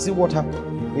 And see what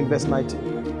happened in verse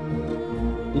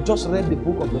 19. He just read the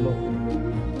book of the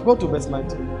Lord. Go to verse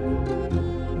 19.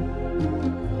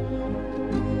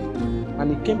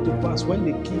 And it came to pass when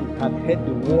the king had heard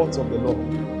the words of the Lord,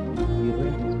 he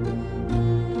read his book.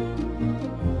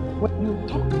 When you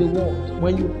talk the word,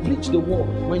 when you preach the word,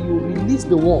 when you release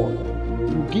the word,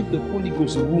 you give the Holy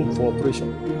Ghost room for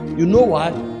operation. You know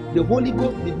why? The Holy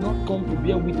Ghost did not come to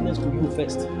bear witness to you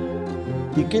first.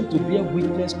 He came to bear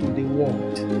witness to the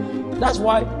word. That's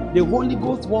why the Holy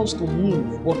Ghost wants to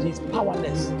move, but he's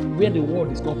powerless where the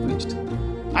word is not preached.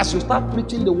 As you start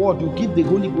preaching the word, you give the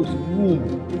Holy Ghost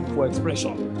room for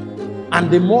expression. And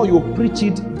the more you preach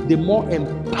it, the more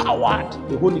empowered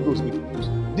the Holy Ghost becomes.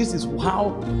 This is how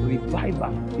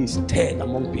revival is stirred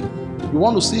among people. You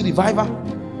want to see revival?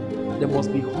 There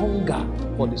must be hunger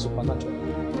for the supernatural.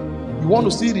 You want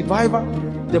to see revival?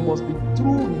 There must be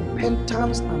true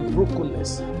repentance and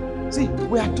brokenness. See,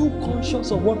 we are too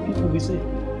conscious of what people will say.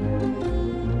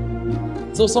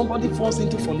 So somebody falls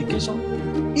into fornication.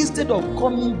 Instead of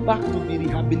coming back to be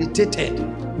rehabilitated,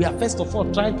 we are first of all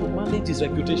trying to manage his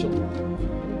reputation.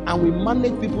 And we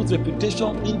manage people's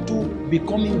reputation into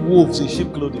becoming wolves in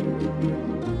sheep clothing.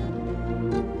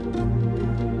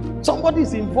 Somebody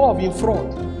is involved in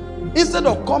fraud. Instead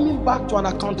of coming back to an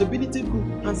accountability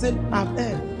group and saying, I've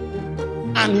erred,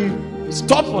 and he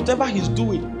stops whatever he's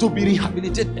doing to be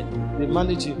rehabilitated, they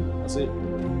manage him and say,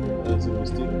 there's a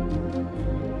mistake.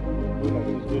 Go like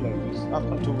this, go like this.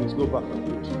 After 2 weeks, go back and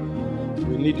do it.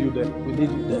 We need you there. We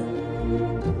need you there.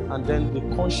 And then the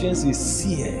conscience is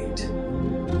seared.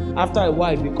 After a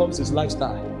while, it becomes his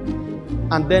lifestyle.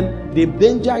 And then the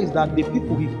danger is that the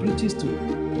people he preaches to,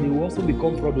 they will also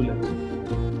become fraudulent.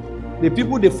 The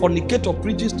people the fornicator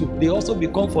preaches to, they also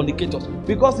become fornicators.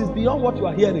 Because it's beyond what you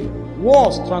are hearing.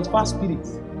 Words transfer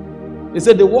spirits. They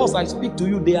said the words I speak to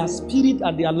you, they are spirit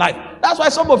and they are life. That's why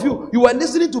some of you, you were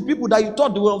listening to people that you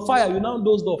thought they were on fire, you now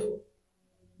dozed off.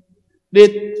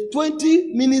 The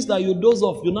 20 minutes that you dozed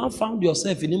off, you now found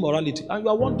yourself in immorality. And you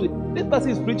are wondering, this person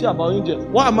is preaching about angels.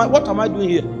 What am I doing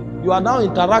here? You are now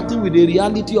interacting with the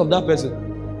reality of that person.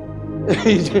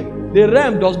 The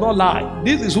realm does not lie.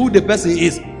 This is who the person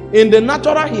is. In the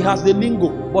natural, he has the lingo.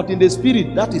 But in the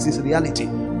spirit, that is his reality.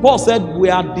 Paul said, we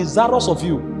are desirous of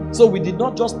you. So we did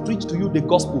not just preach to you the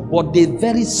gospel, but the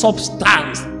very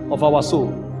substance of our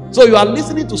soul. So you are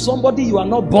listening to somebody you are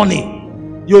not born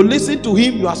in. You listen to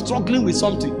him, you are struggling with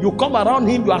something. You come around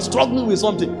him, you are struggling with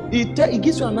something. It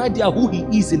gives you an idea who he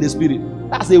is in the spirit.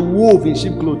 That's a wolf in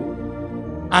sheep clothing.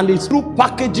 And it's through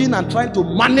packaging and trying to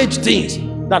manage things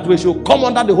that we should come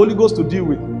under the Holy Ghost to deal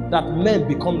with, that men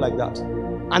become like that.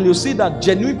 And you see that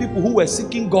genuine people who were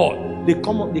seeking God, they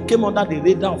came under the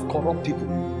radar of corrupt people.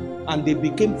 And they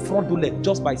became fraudulent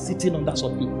just by sitting under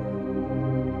some people.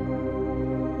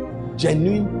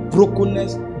 Genuine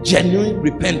brokenness, genuine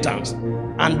repentance.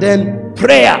 And then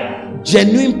prayer,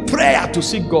 genuine prayer to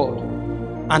seek God.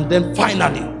 And then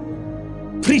finally,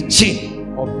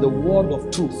 preaching of the word of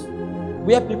truth.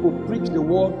 Where people preach the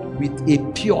word with a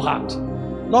pure heart.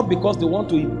 Not because they want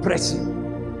to impress you.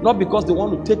 Not because they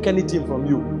want to take anything from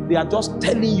you. They are just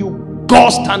telling you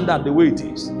God's standard the way it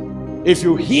is. If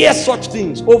you hear such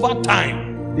things over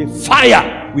time, the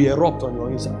fire will erupt on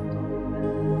your inside.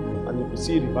 And you will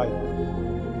see revival.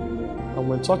 And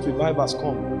when such revivals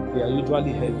come, they are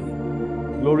usually heavy.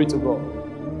 Glory to God.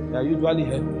 They are usually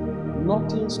heavy.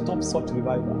 Nothing stops such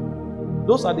revival.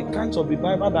 Those are the kinds of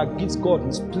revival that gives God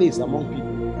his place among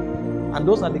people. And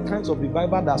those are the kinds of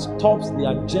revival that stops the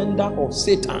agenda of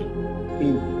Satan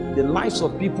in the lives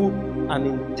of people and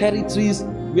in territories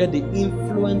where the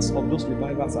influence of those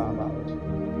revivals are allowed.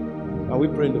 Can we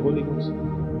pray in the Holy Ghost?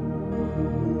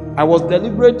 I was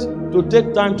deliberate to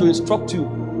take time to instruct you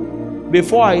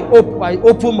before I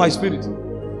open my spirit,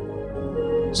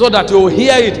 so that you will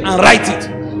hear it and write it.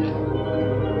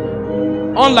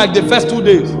 Unlike the first 2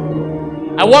 days,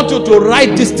 I want you to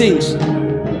write these things.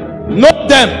 Note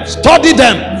them, study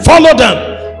them, follow them.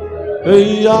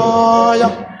 Hey, yeah,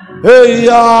 yeah. Hey,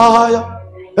 yeah, yeah.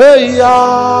 Hey,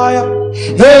 yeah, yeah.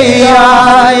 Hey,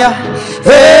 yeah, yeah.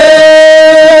 Hey,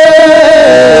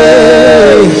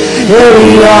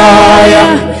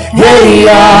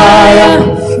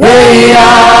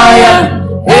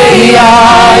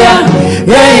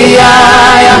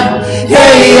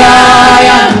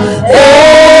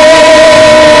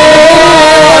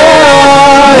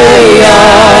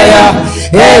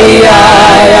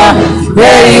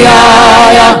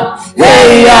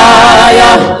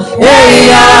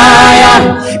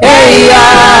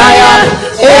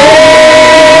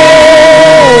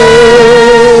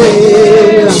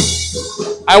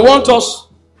 I want us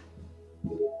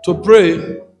to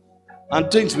pray, and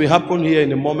things will happen here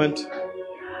in a moment.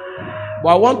 But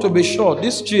I want to be sure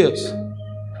these chairs,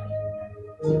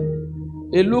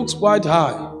 it looks quite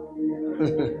high.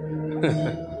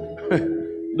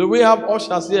 Do we have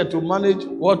ushers here to manage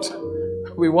what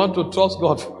we want to trust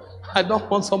God for? I don't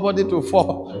want somebody to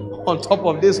fall on top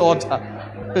of this altar.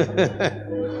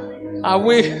 Are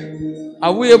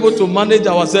we able to manage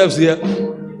ourselves here?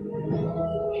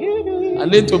 I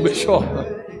need to be sure.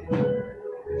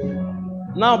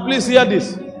 Now, please hear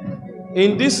this.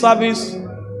 In this service,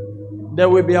 there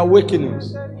will be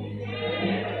awakenings.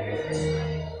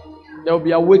 There will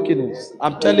be awakenings.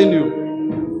 I'm telling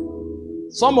you.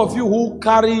 Some of you who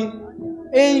carry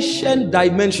ancient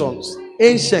dimensions,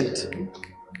 ancient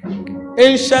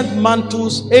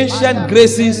mantles, ancient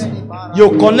graces,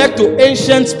 you connect to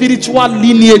ancient spiritual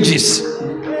lineages.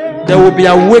 There will be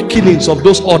awakenings of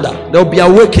those order. There will be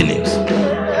awakenings.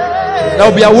 There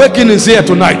will be awakenings here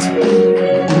tonight.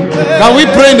 Can we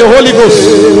pray in the Holy Ghost?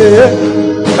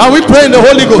 Can we pray in the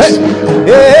Holy Ghost?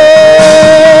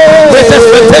 With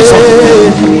expectation.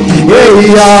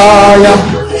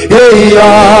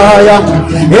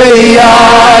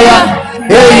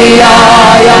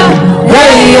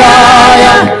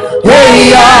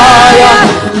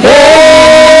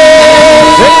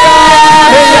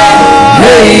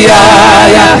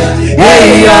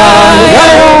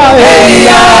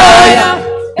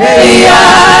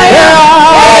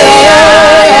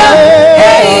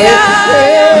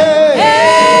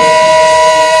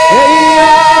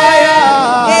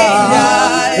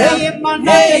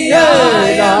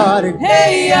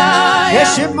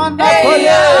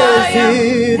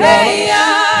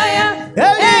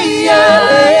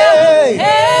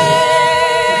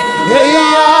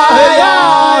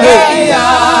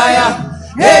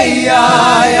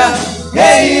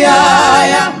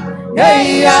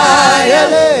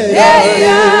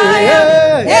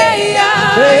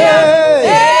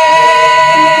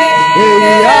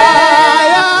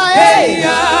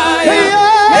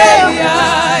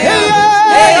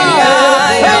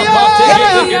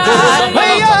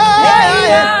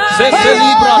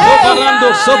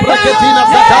 Sopra che tina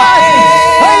zata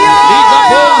liga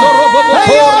bondo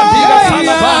robobokora diga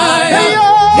salaba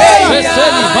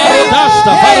veseli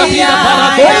barodasta paradina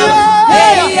paradosta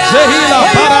zehila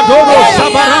paradono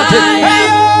sabarate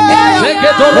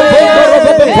zegedo robondo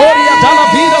robobokoria dalla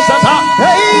vida zata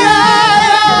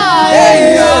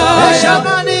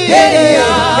shamani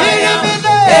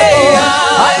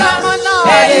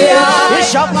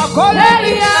shama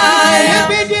koleria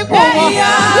ibidi kuwa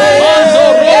bondo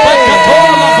roba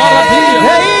katola paradia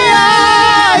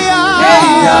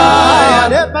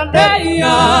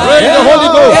pray the Holy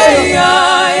Ghost,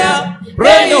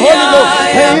 pray the Holy Ghost.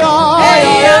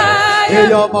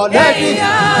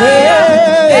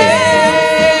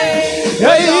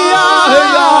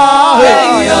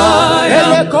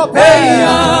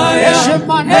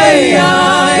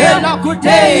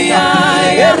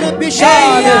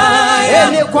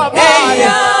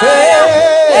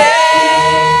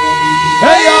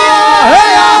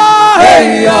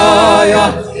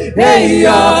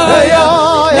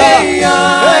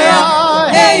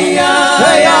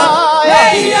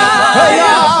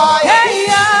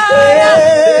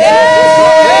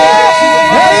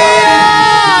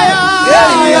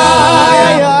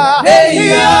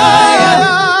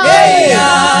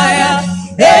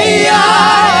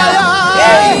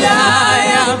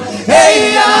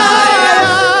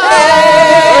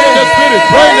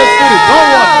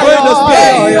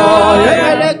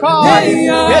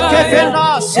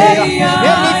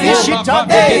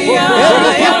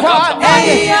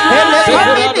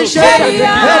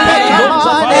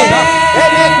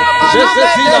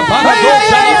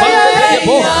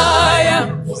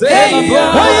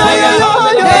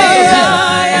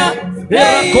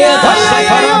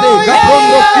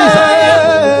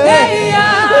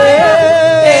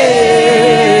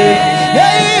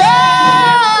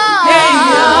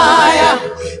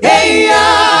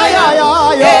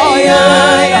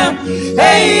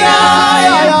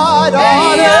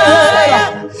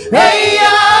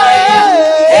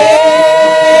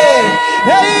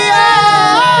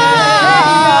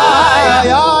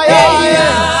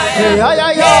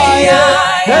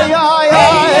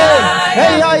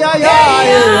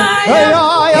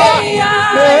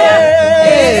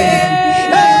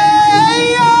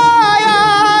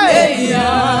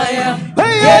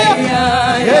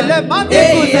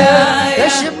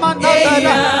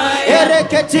 Ebenikaira,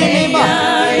 Ereketinima,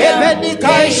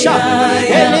 Ebenikaisha,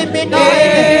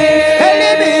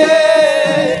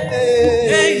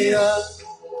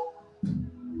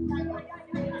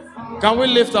 Can we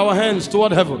lift our hands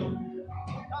toward heaven?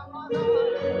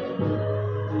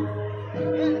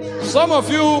 Some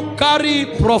of you carry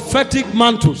prophetic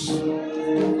mantles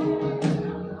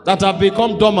that have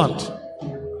become dormant.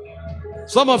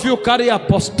 Some of you carry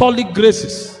apostolic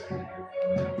graces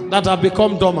that have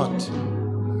become dormant.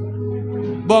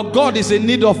 But God is in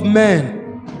need of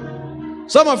men.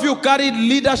 Some of you carry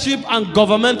leadership and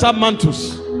governmental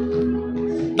mantles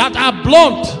that are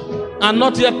blunt and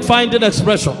not yet finding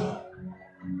expression.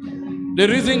 The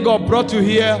reason God brought you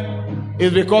here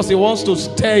is because He wants to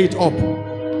stir it up.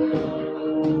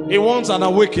 He wants an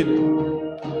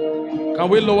awakening. Can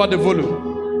we lower the volume?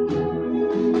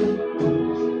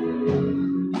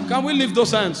 Can we lift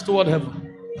those hands toward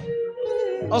heaven?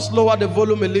 Let's lower the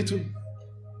volume a little.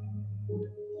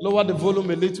 Lower the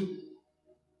volume a little.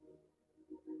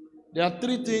 There are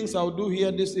 3 things I'll do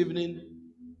here this evening.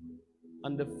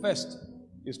 And the first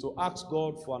is to ask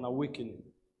God for an awakening,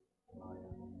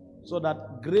 so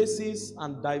that graces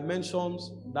and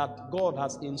dimensions that God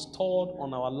has installed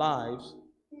on our lives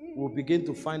will begin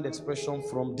to find expression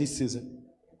from this season.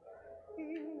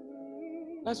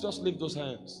 Let's just lift those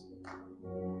hands.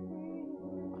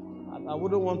 I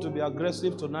wouldn't want to be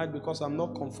aggressive tonight because I'm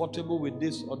not comfortable with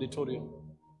this auditorium.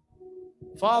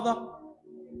 Father,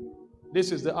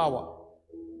 this is the hour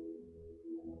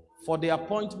for the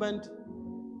appointment,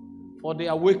 for the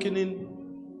awakening,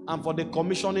 and for the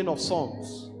commissioning of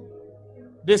sons.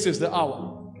 This is the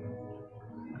hour.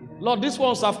 Lord, these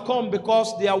ones have come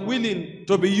because they are willing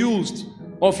to be used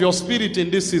of your spirit in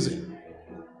this season.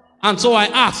 And so I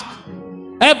ask,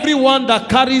 everyone that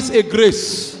carries a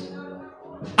grace,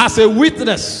 as a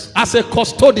witness, as a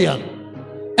custodian,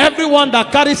 everyone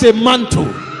that carries a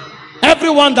mantle,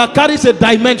 everyone that carries a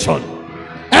dimension,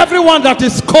 everyone that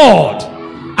is called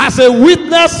as a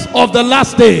witness of the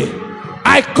last day,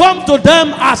 I come to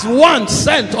them as one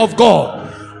sent of God.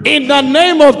 In the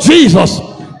name of Jesus,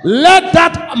 let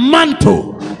that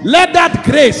mantle, let that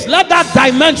grace, let that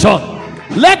dimension,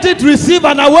 let it receive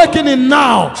an awakening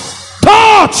now.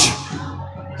 Touch!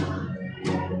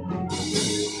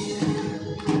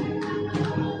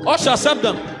 Usher, accept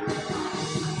them.